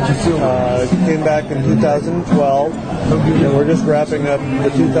I came back in 2012, and we're just wrapping up the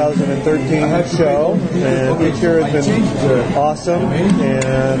 2013 show, and each year has been awesome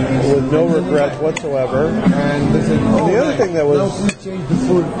and with no regrets whatsoever. And the other thing that was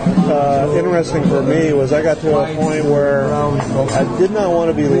interesting for me was I got to a point where I did not want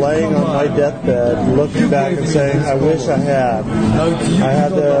to be laying on my deathbed looking back and saying, I wish I had.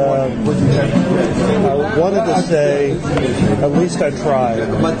 I wanted to say, at least I tried.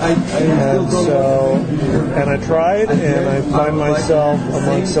 And I tried, and I find myself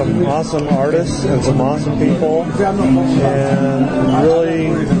among some awesome artists and some awesome people, and really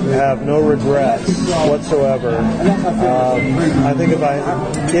have no regrets whatsoever. I think if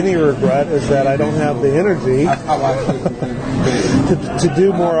any regret is that I don't have the energy to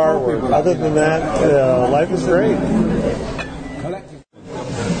do more artwork. Other than that, life is great.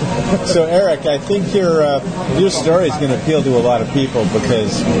 So, Eric, I think your story is going to appeal to a lot of people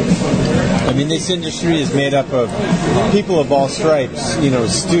because, I mean, this industry is made up of people of all stripes,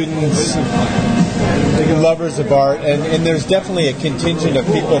 students, lovers of art, and there's definitely a contingent of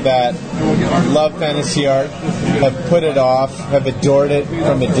people that love fantasy art, have put it off, have adored it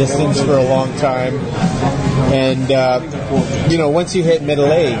from a distance for a long time. And, once you hit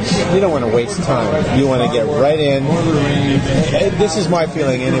middle age, you don't want to waste time. You want to get right in. This is my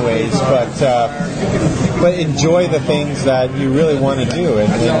feeling anyways, but enjoy the things that you really want to do.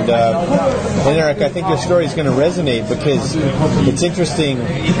 And Eric, I think your story is going to resonate because it's interesting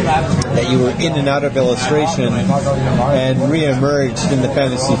that you were in and out of illustration and re-emerged in the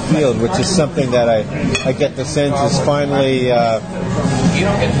fantasy field, which is something that I get the sense is finally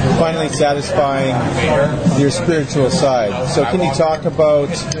satisfying your spiritual side. So can you talk about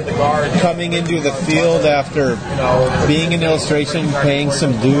coming into the field after being in illustration, paying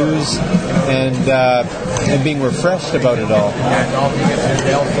some dues, and being refreshed about it all?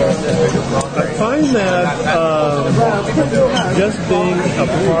 I find that just being a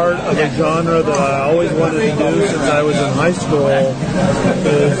part of a genre that I always wanted to do since I was in high school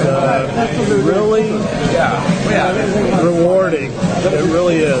is really rewarding. It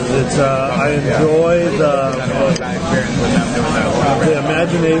really is. It's I enjoy the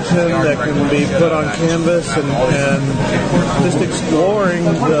imagination that can be put on canvas and just exploring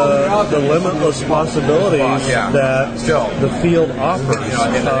the limitless possibilities that the field offers.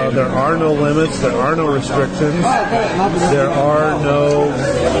 There are no limits. There are no restrictions. There are no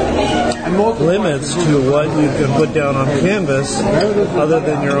limits to what you can put down on canvas other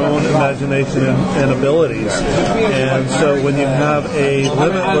than your own imagination and abilities. And so when you have a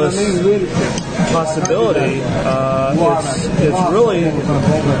limitless possibility, it's really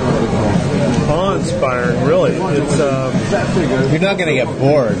awe-inspiring, really. It's you're not going to get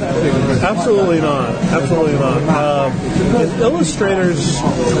bored. Absolutely not. Absolutely not. In Illustrators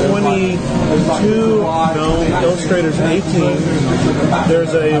 22, no, Illustrators 18,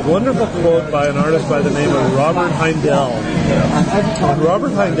 there's a wonderful quote by an artist by the name of Robert Heindel. And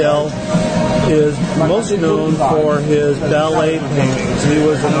Robert Heindel is most known for his ballet paintings. He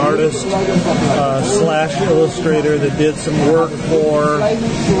was an artist slash illustrator that did some work for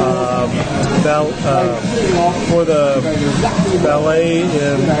the ballet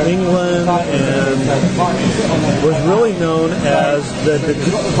in England and was really known as the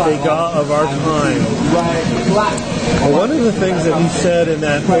Degas of our time. One of the things that he said in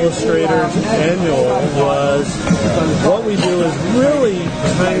that Illustrators Annual was, what we do is really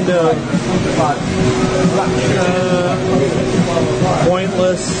kind of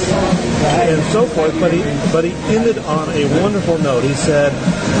pointless and so forth, but he ended on a wonderful note. He said,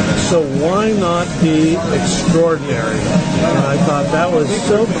 so why not be extraordinary? And I thought that was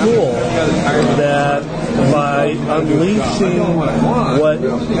so cool that by unleashing what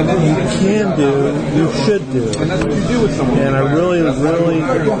you can do, you should do. And I really, really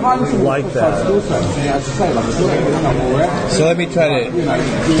like that. So let me try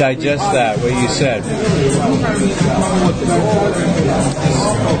to digest that, what you said.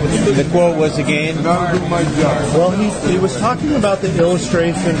 The quote was again? Well, he was talking about the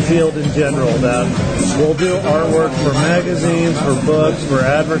illustration field in general, that we'll do artwork for magazines, for books, for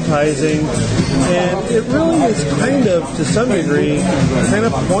advertising, and it really is kind of, to some degree, kind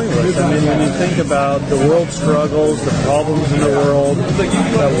of pointless. I mean, when you think about the world struggles, the problems in the world,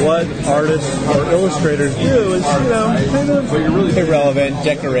 that what artists or illustrators do is, kind of irrelevant,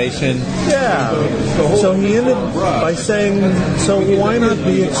 decoration. Yeah. So he ended by saying, so why not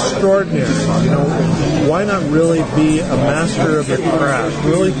be extraordinary? Why not really be a master of your craft?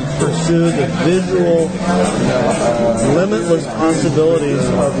 Really pursue the visual, limitless possibilities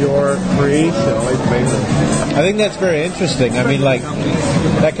of your creation. I think that's very interesting. I mean,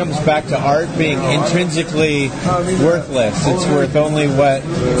 that comes back to art being intrinsically worthless. It's worth only what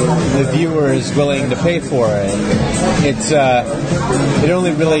the viewer is willing to pay for it. It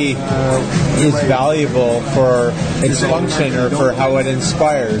only really is valuable for its function or for how it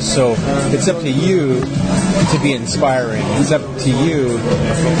inspires. So it's up to you to be inspiring. It's up to you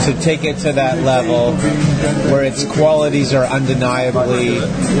to take it to that level where its qualities are undeniably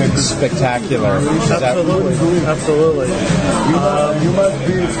spectacular. Absolutely.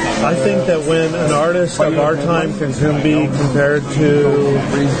 I think that when an artist of our time can be compared to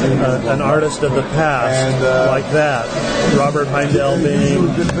an artist of the past, like that, Robert Heindel being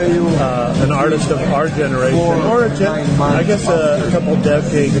an artist of our generation, or I guess a couple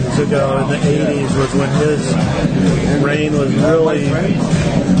decades ago in the 80s was when his reign was really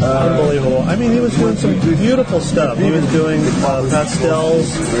unbelievable. I mean, he was doing some beautiful stuff. He was doing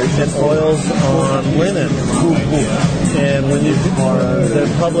pastels and oils on linen. And when the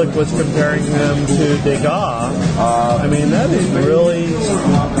public was comparing him to Degas, I mean, that is really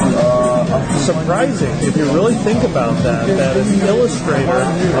surprising if you really think about that an illustrator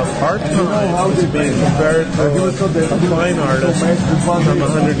of our time is being compared to a fine artist from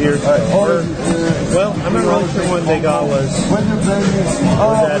 100 years ago. Well, I'm not really sure when Degas was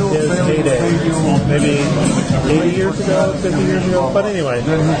at his heyday. Maybe 80 years ago, 50 years ago. But anyway, you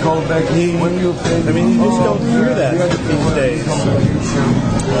just don't hear that these days.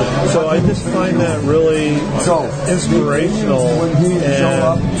 So I just find that really inspirational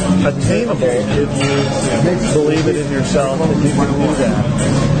and attainable if you believe it in yourself that you can do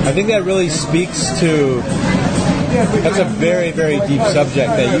that. I think that really speaks to... That's a very, very deep subject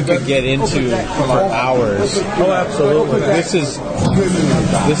that you could get into for hours. Oh, absolutely. This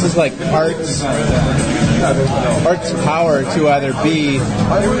is like art's power to either be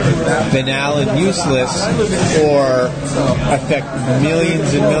banal and useless or affect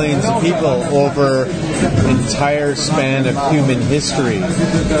millions and millions of people over an entire span of human history.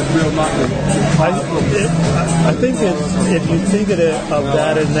 I think if you think of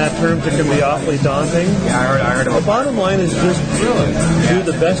that in that terms, it can be awfully daunting. The bottom line is just do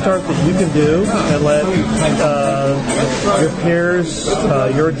the best art that you can do and let your peers,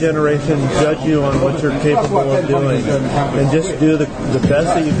 your generation, judge you on what you're capable capable of doing. And just do the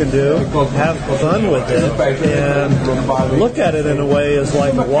best that you can do, have fun with it, and look at it in a way as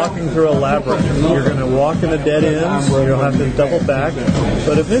like walking through a labyrinth. You're going to walk into dead ends, you'll have to double back,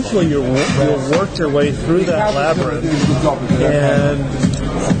 but eventually you'll work your way through that labyrinth,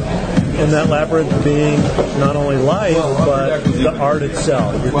 and that labyrinth being not only life, but the art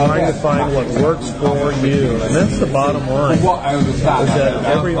itself. You're trying to find what works for you. And that's the bottom line, is that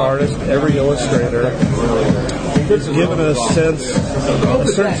every artist, every illustrator is given a certain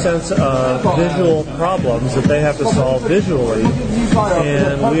sense of visual problems that they have to solve visually.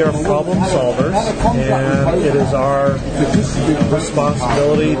 And we are problem solvers, and it is our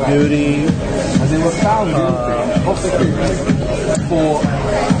responsibility, duty,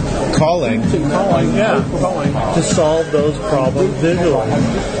 calling to solve those problems visually.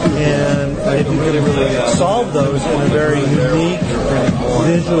 And if you can solve those in a very unique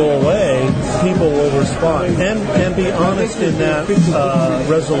visual way, people will respond and be honest in that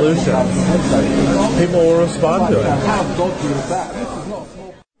resolution. People will respond to it.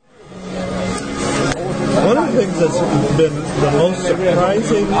 One of the things that's been the most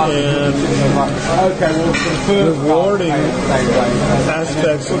surprising and rewarding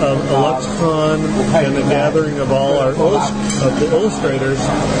aspects of EluxCon and the gathering of all our of the illustrators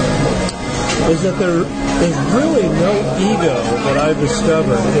is that there is really no ego that I've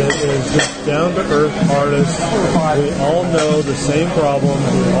discovered. It is just down-to-earth artists. We all know the same problems.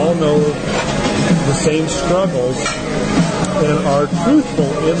 We all know the same struggles, and are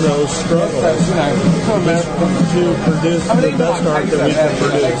truthful in those struggles to produce the best art that we can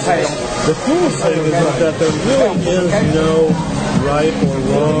produce. The coolest thing is that there really is no right or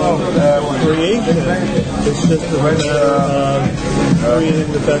wrong creation. It's just a matter of creating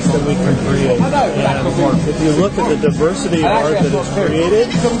the best that we can create. And if you look at the diversity of art that is created,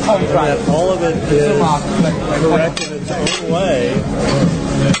 and that all of it is correct in its own way,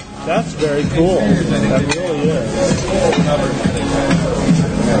 that's very cool. That really is.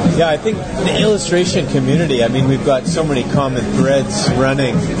 Yeah, I think the illustration community, I mean, we've got so many common threads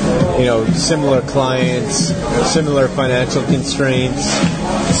running, similar clients, similar financial constraints,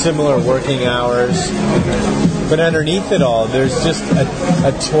 similar working hours. But underneath it all, there's just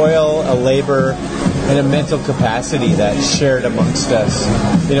a toil, a labor, and a mental capacity that's shared amongst us.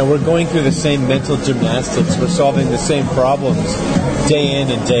 We're going through the same mental gymnastics. We're solving the same problems day in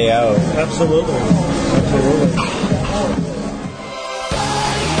and day out. Absolutely.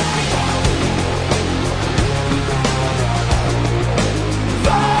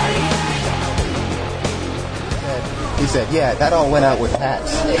 He said, yeah, that all went out with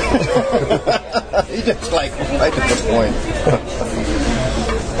hats. He just right to the point.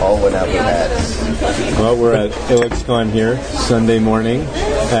 All went out with hats. Well, we're at EluxCon here, Sunday morning,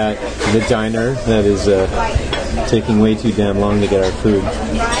 at the diner that is taking way too damn long to get our food.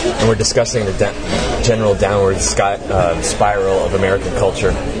 And we're discussing the general downward spiral of American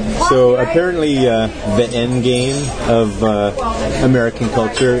culture. So apparently the end game of American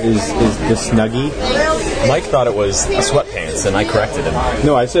culture is the Snuggie. Mike thought it was sweatpants, and I corrected him.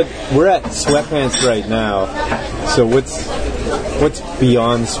 No, I said we're at sweatpants right now. So what's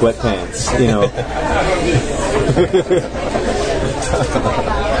beyond sweatpants?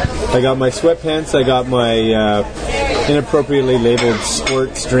 I got my sweatpants. I got my inappropriately labeled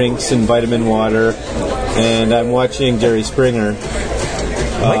sports drinks and vitamin water, and I'm watching Jerry Springer.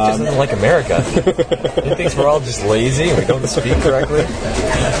 Mike doesn't like America. He thinks we're all just lazy and we don't speak correctly.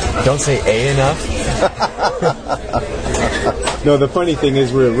 Don't say A enough. No, the funny thing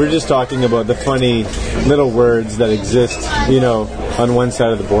is we're just talking about the funny little words that exist, on one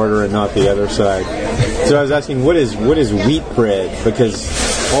side of the border and not the other side. So I was asking, what is wheat bread? Because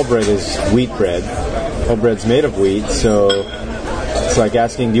all bread is wheat bread. All bread's made of wheat, so it's like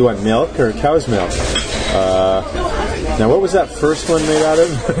asking, do you want milk or cow's milk? Now, what was that first one made out of?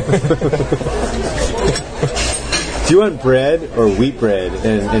 Do you want bread or wheat bread?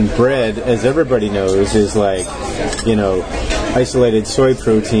 And bread, as everybody knows, is like, isolated soy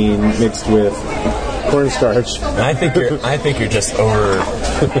protein mixed with cornstarch. And I think you're just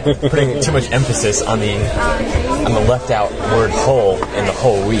putting too much emphasis on the left out word whole in the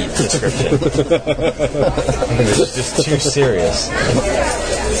whole wheat description. I think it's just too serious.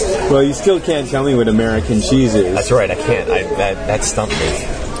 Well, you still can't tell me what American cheese is. That's right, I can't. That stumped me.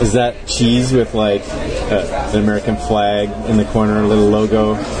 Is that cheese with like an American flag in the corner, a little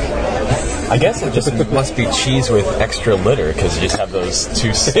logo? I guess it just must be cheese with extra litter because you just have those two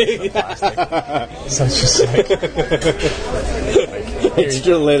pieces of plastic. So it's just like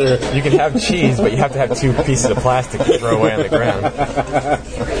extra litter. You can have cheese, but you have to have two pieces of plastic to throw away on the ground.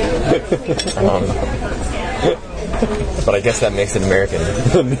 but I guess that makes it American.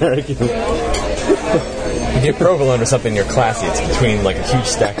 American. You get provolone or something, you're classy. It's between like a huge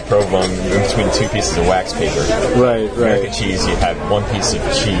stack of provolone in between two pieces of wax paper. Right. American cheese, you have one piece of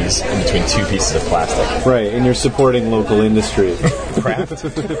cheese in between two pieces of plastic. Right, and you're supporting local industry. Craft.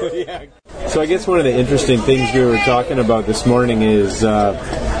 Yeah. So I guess one of the interesting things we were talking about this morning is the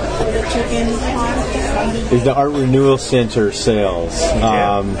Art Renewal Center sales.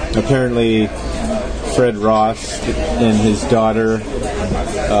 Apparently, Fred Ross and his daughter.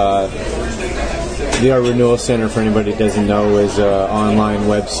 The Art Renewal Center, for anybody who doesn't know, is an online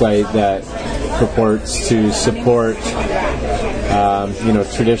website that purports to support,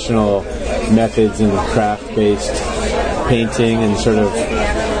 traditional methods and craft-based painting and sort of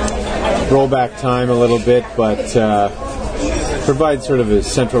roll back time a little bit, but provide sort of a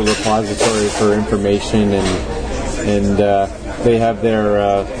central repository for information, and they have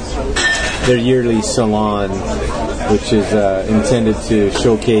their yearly salon, which is intended to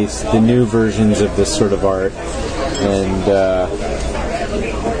showcase the new versions of this sort of art and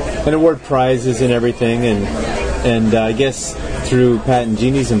award prizes and everything. And I guess through Pat and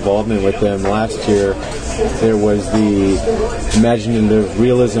Jeannie's involvement with them last year, there was the imaginative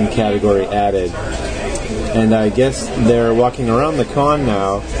realism category added. And I guess they're walking around the con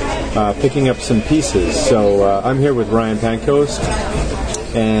now, picking up some pieces. So I'm here with Ryan Pancoast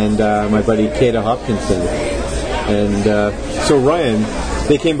and my buddy Kata Hopkinson. And so Ryan,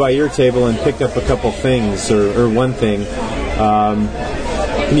 they came by your table and picked up a couple things, or one thing.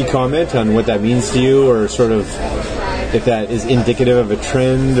 Can you comment on what that means to you, or sort of if that is indicative of a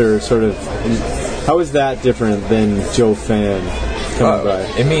trend, or sort of how is that different than Joe Fan coming by?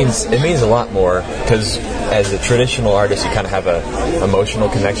 It means a lot more, because as a traditional artist, you kind of have a emotional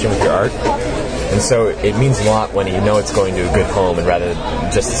connection with your art. And so it means a lot when you know it's going to a good home, and rather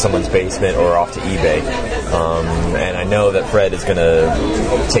than just someone's basement or off to eBay. And I know that Fred is going to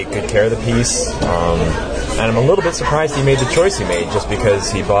take good care of the piece. And I'm a little bit surprised he made the choice he made, just because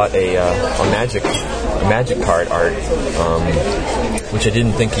he bought a magic card art, which I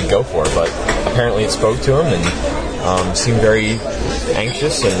didn't think he'd go for, but apparently it spoke to him and seemed very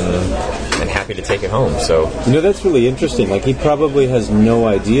anxious and happy to take it home. So that's really interesting. Like, he probably has no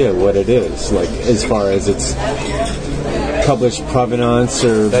idea what it is, like as far as its published provenance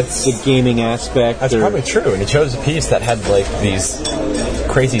or the gaming aspect. That's probably true. And he chose a piece that had like these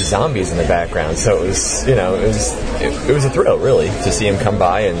crazy zombies in the background. So it was a thrill, really, to see him come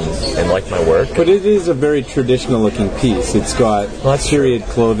by and like my work. But it is a very traditional looking piece. It's got period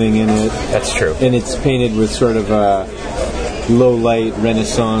clothing in it. That's true. And it's painted with sort of a low light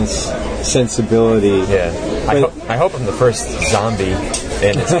Renaissance sensibility. Yeah. I hope I'm the first zombie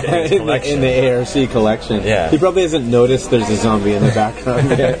in his collection. In the ARC collection. Yeah. He probably hasn't noticed there's a zombie in the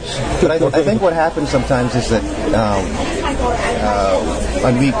background yet. But I think what happens sometimes is that,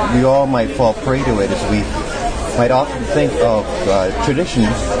 and we all might fall prey to it, is we might often think of tradition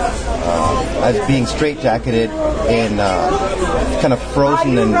as being straitjacketed in kind of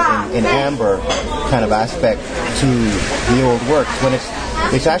frozen in amber kind of aspect to the old works, when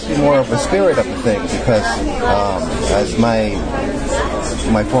it's actually more of a spirit of the thing, because as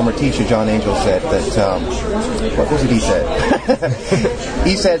my former teacher John Angel said that what was it he said?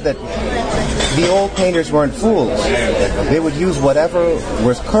 He said that the old painters weren't fools. They would use whatever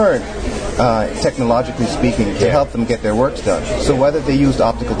was current, technologically speaking, to help them get their works done. So whether they used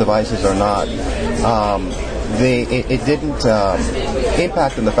optical devices or not, it didn't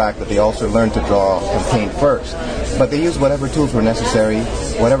impact on the fact that they also learned to draw and paint first. But they used whatever tools were necessary,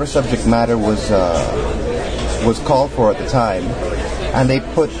 whatever subject matter was called for at the time, and they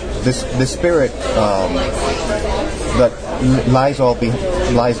put the spirit that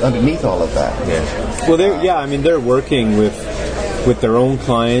lies underneath all of that. Yeah. Well, they're working with their own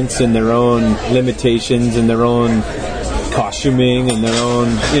clients and their own limitations and their own costuming and their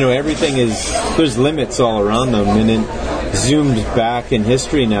own, everything there's limits all around them. And then zoomed back in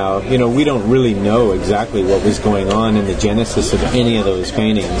history now, we don't really know exactly what was going on in the genesis of any of those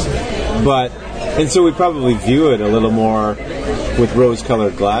paintings. And so we probably view it a little more with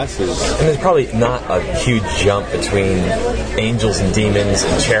rose-colored glasses. And there's probably not a huge jump between angels and demons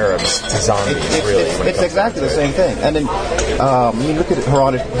and cherubs to zombies, really. It's exactly the same thing. And then when you look at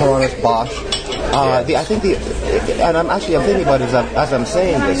Hieronymus Bosch, I'm thinking about it as I'm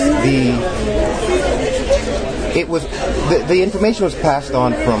saying this. The information was passed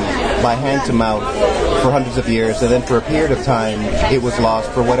on by hand to mouth for hundreds of years, and then for a period of time it was lost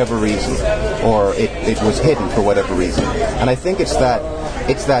for whatever reason, or it was hidden for whatever reason. And I think it's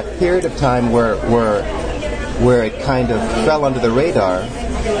that period of time where it kind of fell under the radar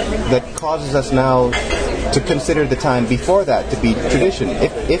that causes us now to consider the time before that to be tradition.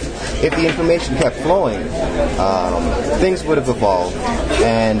 If the information kept flowing, things would have evolved,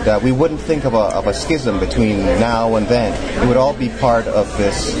 and we wouldn't think of a schism between now and then. It would all be part of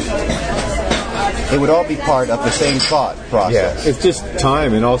this. It would all be part of the same thought process. Yeah, it's just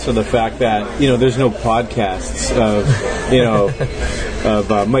time, and also the fact that there's no podcasts of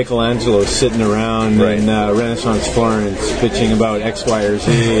Michelangelo sitting around in Renaissance Florence bitching about X, Y, or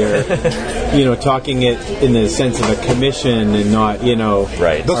Z, or talking it in the sense of a commission and not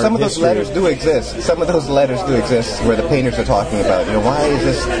Right. Though some of those letters do exist. Some of those letters do exist where the painters are talking about, why is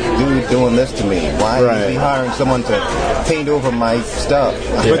this dude doing this to me? Why is he hiring someone to paint over my stuff?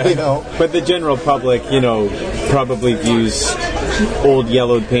 But the general public, probably views old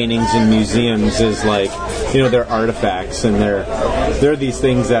yellowed paintings in museums as like, they're artifacts, and they're these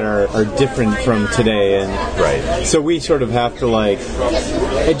things that are different from today, and so we sort of have to like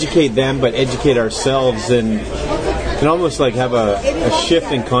educate them, but educate ourselves, and almost like have a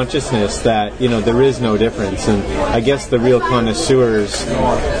shift in consciousness that there is no difference. And I guess the real connoisseurs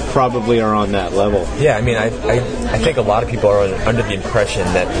probably are on that level. Yeah, I mean, I think a lot of people are under the impression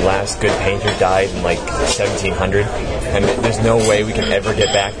that the last good painter died in like 1700, and there's no way we can ever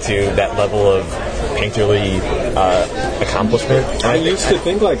get back to that level of painterly accomplishment. I used to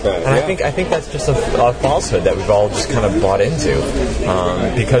think like that. And I think that's just a falsehood that we've all just kind of bought into,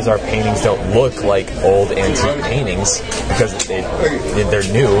 because our paintings don't look like old antique paintings because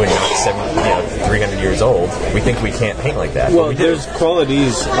they're new and not 300 years old. We think we can't paint like that. Well, there's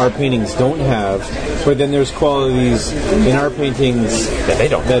qualities our paintings don't have, but then there's qualities in our paintings that they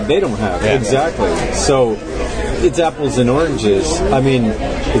don't have. Yeah. Exactly. So it's apples and oranges. I mean,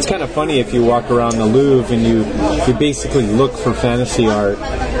 it's kind of funny if you walk around the Louvre and you basically look for fantasy art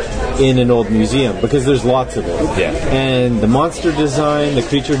in an old museum, because there's lots of it. Yeah. And the monster design, the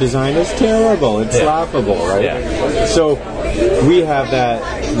creature design is terrible. It's laughable, right? Yeah. So we have that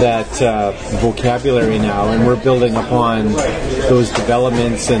vocabulary now, and we're building upon those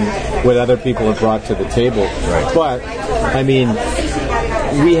developments and what other people have brought to the table. Right. But, I mean,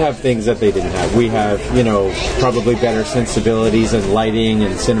 we have things that they didn't have. We have, probably better sensibilities and lighting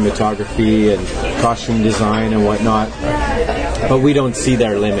and cinematography and costume design and whatnot. But we don't see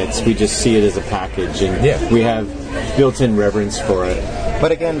their limits. We just see it as a package, and we have built-in reverence for it.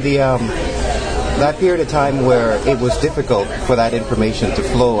 But again, that period of time where it was difficult for that information to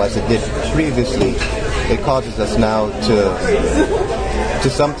flow as it did previously, it causes us now to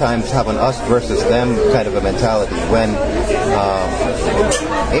sometimes have an us versus them kind of a mentality, when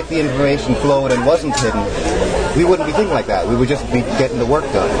if the information flowed and wasn't hidden, we wouldn't be thinking like that. We would just be getting the work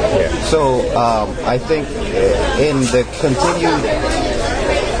done. Yeah. So I think in the continued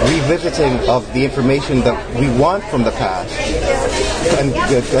revisiting of the information that we want from the past, and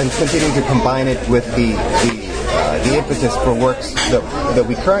continuing to combine it with the impetus for works that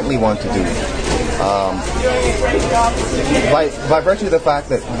we currently want to do, by virtue of the fact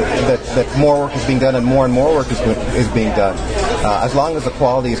that more work is being done and more work is being done, as long as the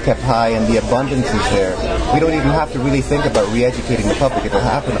quality is kept high and the abundance is there, we don't even have to really think about re-educating the public. It will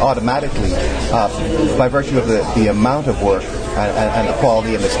happen automatically by virtue of the amount of work and the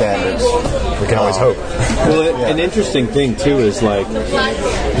quality and the standards. We can always hope. Well, an interesting thing too is like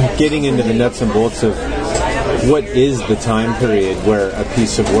getting into the nuts and bolts of what is the time period where a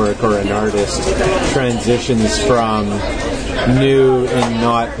piece of work or an artist transitions from new and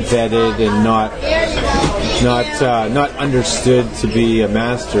not vetted and not understood to be a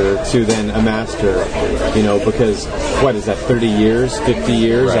master to then a master, because what is that, 30 years, 50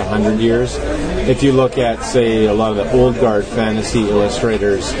 years, 100 years? If you look at, say, a lot of the old guard fantasy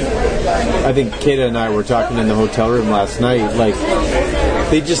illustrators, I think Kata and I were talking in the hotel room last night, like,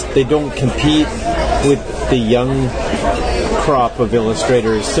 they don't compete with the young crop of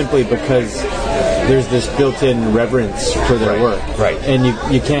illustrators simply because there's this built-in reverence for their work. Right. And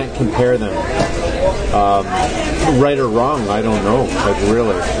you can't compare them. Right or wrong, I don't know. Like,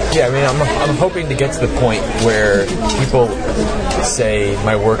 really. Yeah, I mean, I'm hoping to get to the point where people say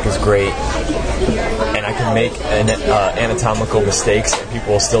my work is great, and I can make anatomical mistakes, and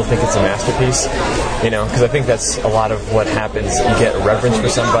people will still think it's a masterpiece. Because I think that's a lot of what happens. You get reverence for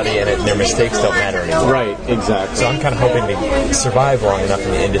somebody, and their mistakes don't matter anymore. Right, exactly. So I'm kind of hoping to survive long enough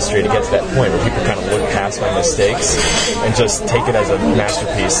in the industry to get to that point where people kind of look past my mistakes and just take it as a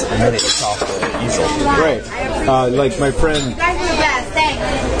masterpiece, and then it's off the easel. Right. Like my friend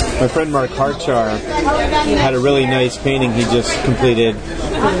Mark Harchar had a really nice painting he just completed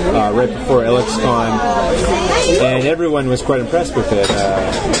right before ElixCon, and everyone was quite impressed with it.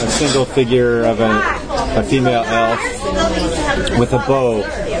 A single figure of a female elf with a bow.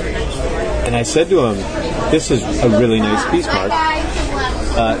 And I said to him, this is a really nice piece, Mark.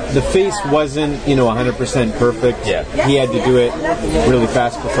 The face wasn't, 100% perfect. Yeah. He had to do it really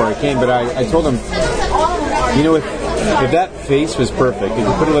fast before I came, but I told him, if that face was perfect, if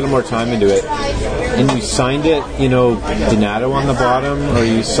you put a little more time into it, and you signed it, Donato on the bottom, or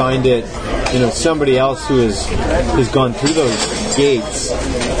you signed it, somebody else who has gone through those gates,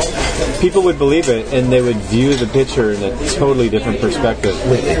 people would believe it, and they would view the picture in a totally different perspective.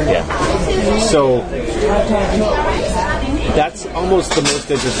 Yeah. So that's almost the most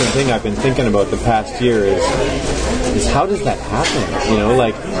interesting thing I've been thinking about the past year is how does that happen?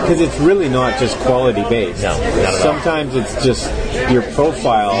 Because it's really not just quality based. No, not at all. Sometimes it's just your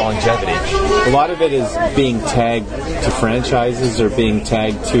profile. Longevity. A lot of it is being tagged to franchises or being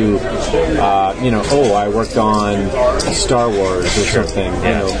tagged to, I worked on Star Wars or something.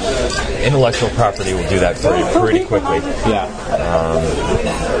 Yeah. Intellectual property will do that for you pretty quickly. Yeah.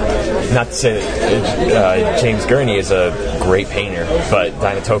 Not to say that James Gurney is a great painter, but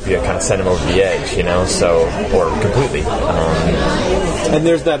Dinotopia kind of sent him over the edge, or completely. And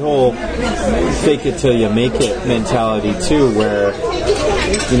there's that whole fake it till you make it mentality too, where,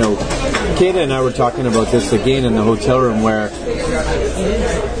 Kata and I were talking about this again in the hotel room where,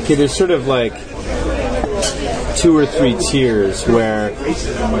 there's sort of like 2 or 3 tiers where,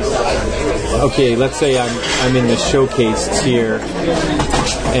 let's say I'm in the showcase tier,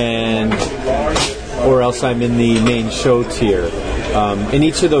 or else I'm in the main show tier. In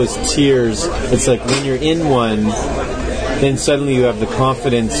each of those tiers, it's like when you're in one, then suddenly you have the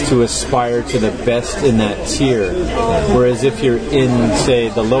confidence to aspire to the best in that tier. Whereas if you're in, say,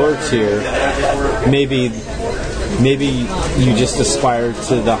 the lower tier, maybe you just aspire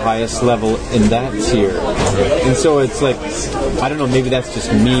to the highest level in that tier. And so it's like, I don't know, maybe that's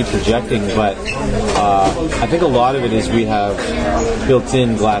just me projecting, but I think a lot of it is we have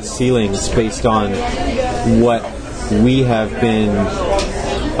built-in glass ceilings based on what we have been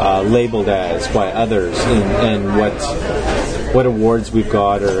labeled as by others and what awards we've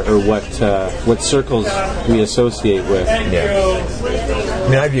got or what circles we associate with. Yeah. I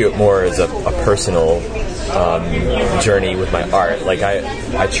mean, I view it more as a personal journey with my art. Like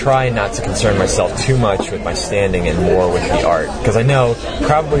I try not to concern myself too much with my standing and more with the art, because I know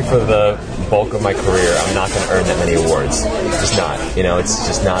probably for the bulk of my career I'm not going to earn that many awards. It's just not. It's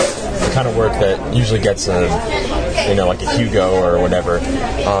just not the kind of work that usually gets like a Hugo or whatever.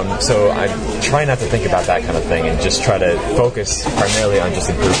 So I try not to think about that kind of thing and just try to focus primarily on just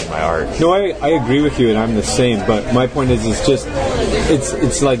improving my art. No, I agree with you, and I'm the same. But my point is,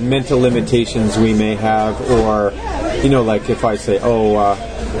 it's like mental limitations we may have, or like if I say,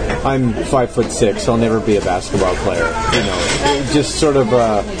 I'm 5'6", I'll never be a basketball player. Just sort of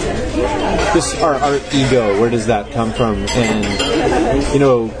just our ego. Where does that come from? And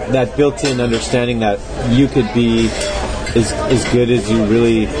that built-in understanding that you could be as good as you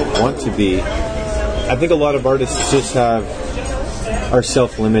really want to be. I think a lot of artists just are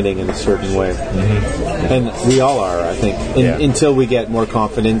self-limiting in a certain way, and we all are. I think until we get more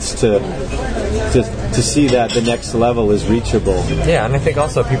confidence to see that the next level is reachable. Yeah, and I think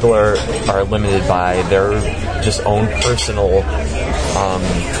also people are limited by their just own personal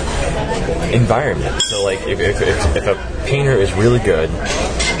environment. So like if a painter is really good,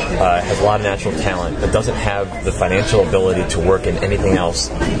 has a lot of natural talent, but doesn't have the financial ability to work in anything else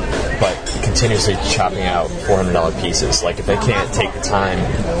but continuously chopping out $400 pieces. Like if they can't take the time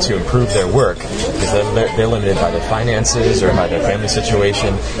to improve their work because they're limited by their finances or by their family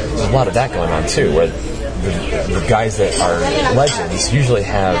situation, there's a lot of that going on too, where the guys that are legends usually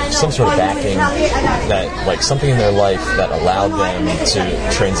have some sort of backing, that like something in their life that allowed them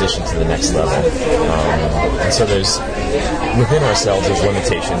to transition to the next level. And so there's, within ourselves, there's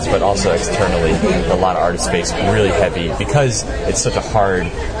limitations, but also externally, a lot of artists face really heavy, because it's such a hard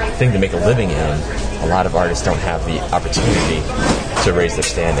thing to make a living in. A lot of artists don't have the opportunity to raise their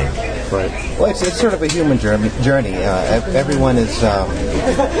standing. Right. Well, it's sort of a human journey. Everyone is,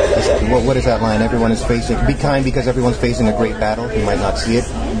 what is that line? Everyone is facing, be kind because everyone's facing a great battle. You might not see it.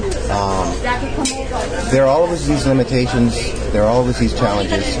 There are always these limitations. There are always these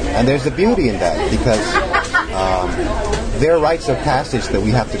challenges. And there's the beauty in that, because there are rites of passage that we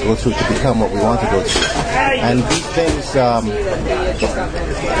have to go through to become what we want to go through. And these things,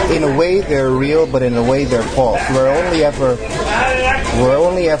 in a way, they're real, but in a way, they're false. We're only ever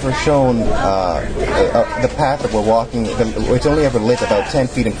shown the path that we're walking. It's only ever lit about 10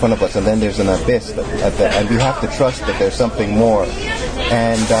 feet in front of us, and then there's an abyss, and we have to trust that there's something more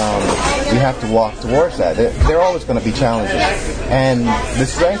and we have to walk towards that. There are always going to be challenges, and the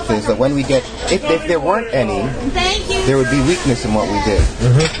strength is that when we get, if there weren't any, there would be weakness in what we did.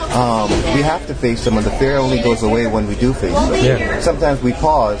 We have to face them, and the fear only goes away when we do face them. Yeah. Sometimes we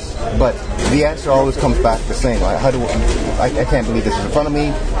pause, but the answer always comes back the same. I can't believe this is in front of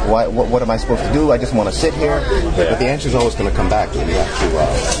me. What am I supposed to do? I just want to sit here. But the answer is always going to come back, and we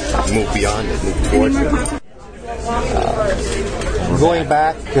have to move beyond it, move towards it. Going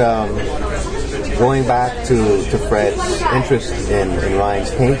back to Fred's interest in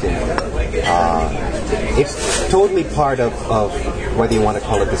Ryan's painting, it's totally part of whether you want to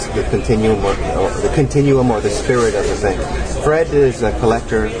call it the continuum or the spirit of the thing. Fred is a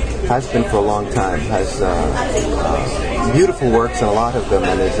collector, has been for a long time, has beautiful works, and a lot of them,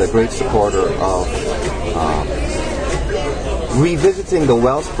 and is a great supporter of revisiting the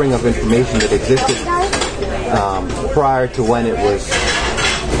wellspring of information that existed prior to when it was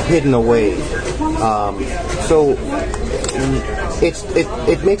hidden away. So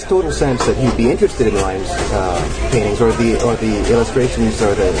it makes total sense that he'd be interested in Ryan's paintings or the illustrations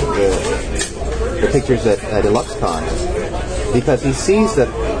or the pictures at Illuxcon, because he sees that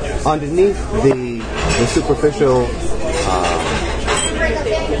underneath the superficial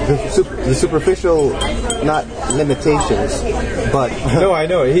the superficial, not limitations, but no, I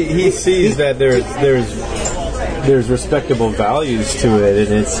know he sees that there's respectable values to it,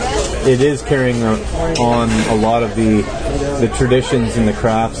 and it is carrying on a lot of the traditions and the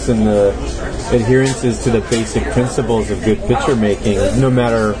crafts and the adherences to the basic principles of good picture making, no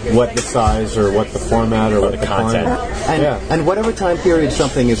matter what the size or what the format or what the content. And whatever time period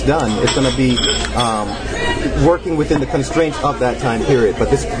something is done, it's going to be working within the constraints of that time period. But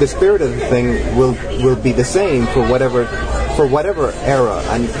the spirit of the thing will be the same for whatever era,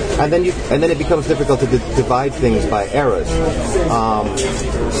 and then it becomes difficult to divide things by eras.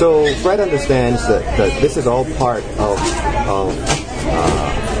 So Fred understands that this is all part of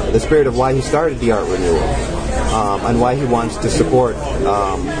the spirit of why he started the Art Renewal, and why he wants to support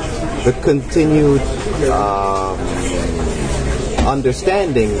the continued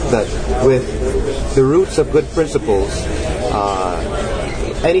understanding that with the roots of good principles,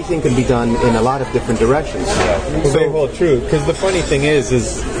 anything can be done in a lot of different directions. Well, true. Because the funny thing is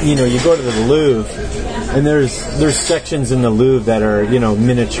you go to the Louvre, and there's sections in the Louvre that are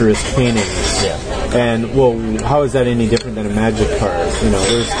miniaturist paintings. Yeah. And how is that any different than a magic card?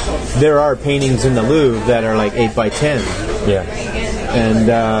 There are paintings in the Louvre that are like 8 by 10. Yeah. And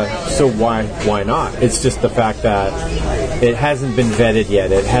so why not? It's just the fact that it hasn't been vetted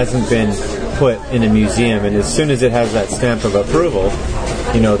yet. It hasn't been put in a museum, and as soon as it has that stamp of approval,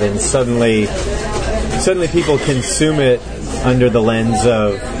 then suddenly people consume it under the lens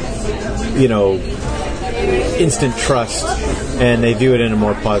of instant trust, and they do it in a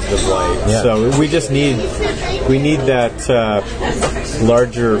more positive light. Yeah. So we need that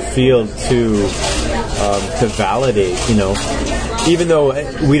larger field to validate. Even though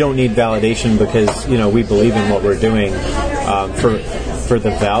we don't need validation because we believe in what we're doing, for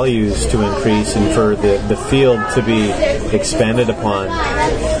the values to increase and for the field to be expanded upon,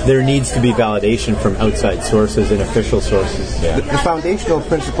 there needs to be validation from outside sources and official sources. Yeah. The foundational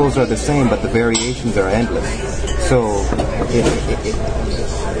principles are the same, but the variations are endless. So,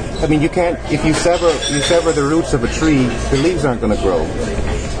 you can't. If you sever the roots of a tree, the leaves aren't going to grow.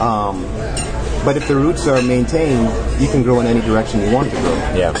 But if the roots are maintained, you can grow in any direction you want to grow.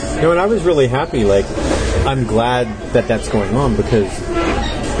 Yeah. And I was really happy. I'm glad that that's going on, because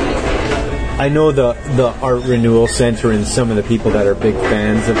I know the Art Renewal Center and some of the people that are big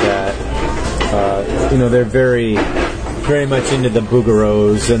fans of that, they're very, very much into the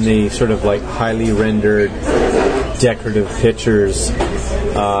Bouguereaus and the sort of highly rendered decorative pictures.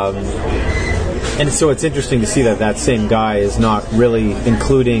 And so it's interesting to see that same guy is not really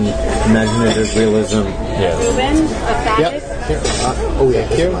including imaginative realism. Yes. Yep.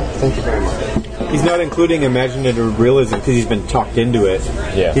 Here. Thank you very much. He's not including imaginative realism because he's been talked into it.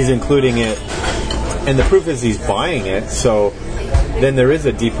 Yeah. He's including it, and the proof is he's buying it. So then there is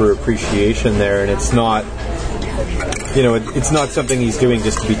a deeper appreciation there, and it's not, it's not something he's doing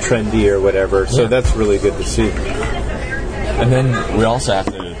just to be trendy or whatever. So that's really good to see. And then we also have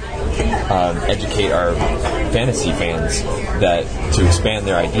to educate our fantasy fans to expand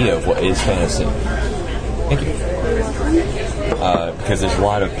their idea of what is fantasy. Thank you. Because there's a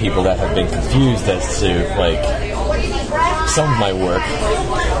lot of people that have been confused as to some of my work,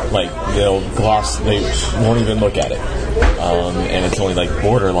 they'll gloss, they won't even look at it, and it's only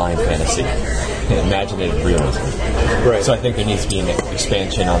borderline fantasy, imaginative realism. Right. So I think there needs to be an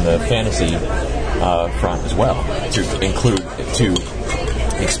expansion on the fantasy front as well, to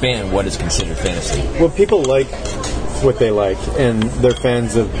expand what is considered fantasy. Well, people like what they like, and they're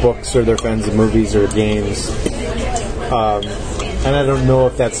fans of books or they're fans of movies or games. And I don't know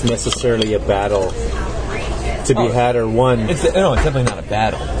if that's necessarily a battle to be had or won. It's definitely not a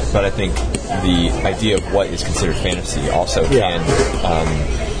battle, but I think the idea of what is considered fantasy also can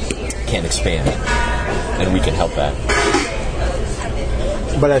expand, and we can help that.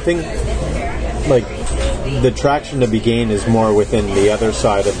 But I think, like, the traction to be gained is more within the other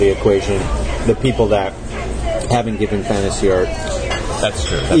side of the equation, the people that haven't given fantasy art. That's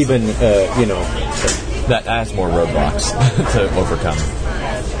true. That has more roadblocks to overcome.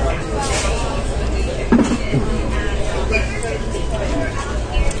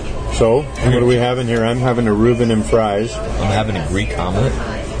 So, what do we have in here? I'm having a Reuben and fries. I'm having a Greek omelet.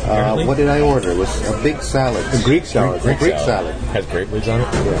 What did I order? It was a big salad. A Greek salad. Greek salad. Has grape leaves on it?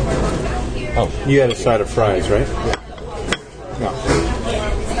 Yeah. Oh, you had a side of fries, right? Yeah.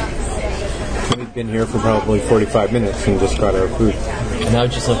 We've been here for probably 45 minutes and just got our food. And I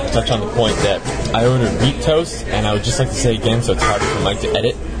would just like to touch on the point that I ordered wheat toast, and I would just like to say again, so it's hard for Mike to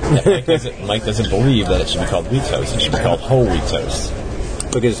edit, that Mike doesn't believe that it should be called wheat toast. It should be called whole wheat toast.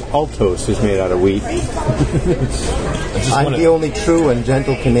 Because all toast is made out of wheat. I'm the only true and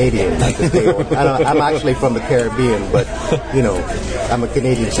gentle Canadian at this table. I'm actually from the Caribbean, but, I'm a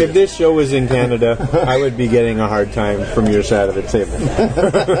Canadian. If this show was in Canada, I would be getting a hard time from your side of the table.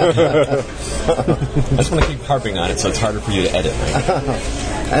 I just want to keep harping on it, so it's harder for you to edit.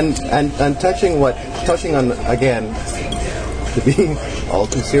 And touching on, again, to be all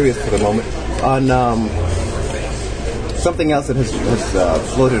too serious for the moment, on something else that has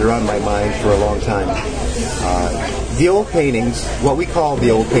floated around my mind for a long time. The old paintings, what we call the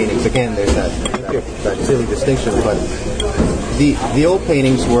old paintings, again, there's that silly distinction, but the old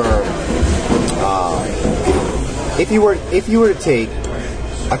paintings were, if you were to take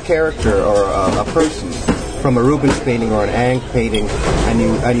a character or a person from a Rubens painting or an Ingres painting,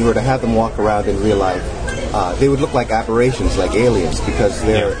 and you were to have them walk around in real life, they would look like aberrations, like aliens, because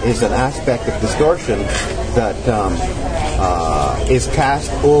there is an aspect of distortion that is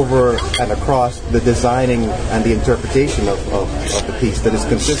cast over and across the designing and the interpretation of the piece that is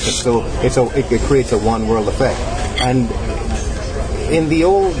consistent. So it creates a one-world effect. And in the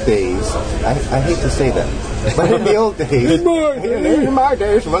old days, I hate to say that, but in the old days, in my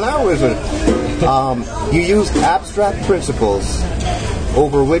days when I was you used abstract principles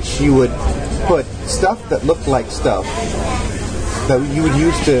over which you would put stuff that looked like stuff that you would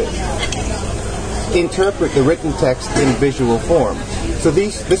use to interpret the written text in visual form. So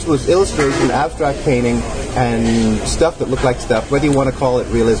this was illustration, abstract painting, and stuff that looked like stuff. Whether you want to call it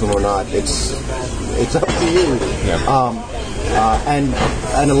realism or not, it's up to you. Yeah. And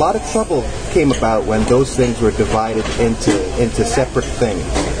a lot of trouble came about when those things were divided into separate things.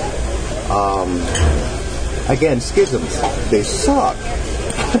 Again, schisms. They suck.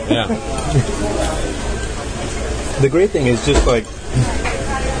 Yeah. The great thing is just like,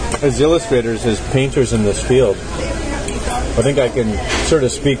 as illustrators, as painters in this field, I think I can sort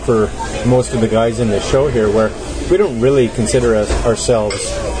of speak for most of the guys in the show here, where we don't really consider ourselves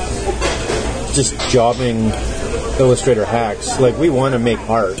just jobbing illustrator hacks. Like, we want to make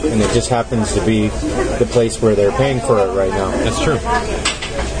art, and it just happens to be the place where they're paying for it right now. That's true.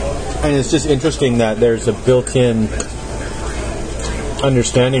 And it's just interesting that there's a built-in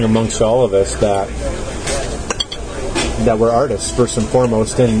understanding amongst all of us that we're artists first and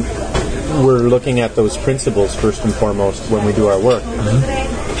foremost, and we're looking at those principles first and foremost when we do our work.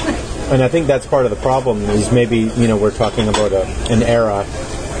 Mm-hmm. And I think that's part of the problem is maybe, we're talking about an era,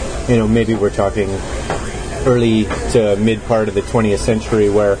 maybe we're talking early to mid part of the 20th century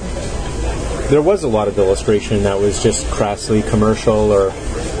where there was a lot of illustration that was just crassly commercial, or,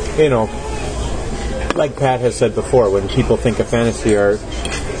 like Pat has said before, when people think of fantasy art,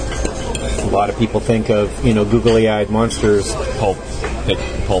 a lot of people think of, googly-eyed monsters. Pulp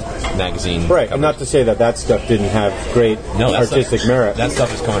magazine. Right, and not to say that stuff didn't have great artistic merit. That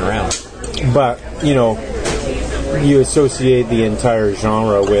stuff is coming around. But, you associate the entire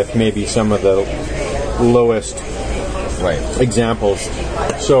genre with maybe some of the lowest examples.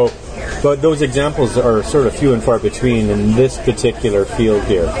 So, but those examples are sort of few and far between in this particular field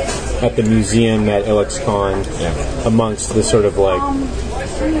here, at the museum, at IllexCon, amongst the sort of like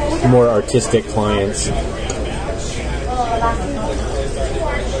more artistic clients.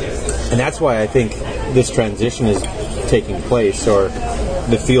 And that's why I think this transition is taking place, or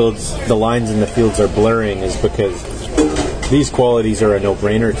the lines in the fields are blurring, is because these qualities are a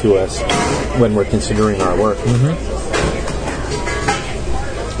no-brainer to us when we're considering our work. Mm-hmm.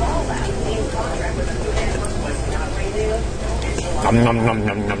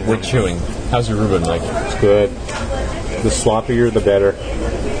 We're chewing. How's your Reuben like? It's good. The sloppier, the better.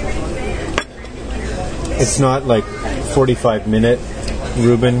 It's not like 45-minute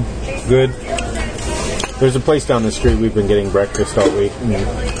Reuben good. There's a place down the street we've been getting breakfast all week, and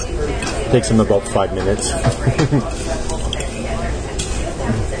it takes them about 5 minutes.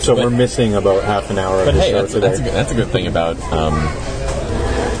 So we're missing about half an hour of the show today. That's a good thing about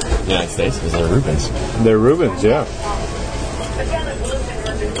the United States is their Reubens. They're Reubens, yeah.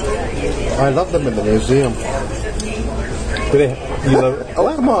 I love them in the museum.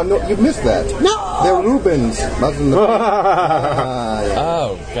 Oh, come on. No, you missed that. No! They're Reubens. Not in the... Yeah.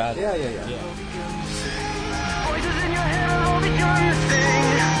 Oh, God. Yeah. Voices in your head are all the curious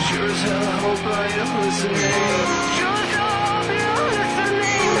things. Sure as hell I hope I am listening. Sure as hell I hope you're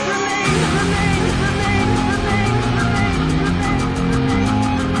listening.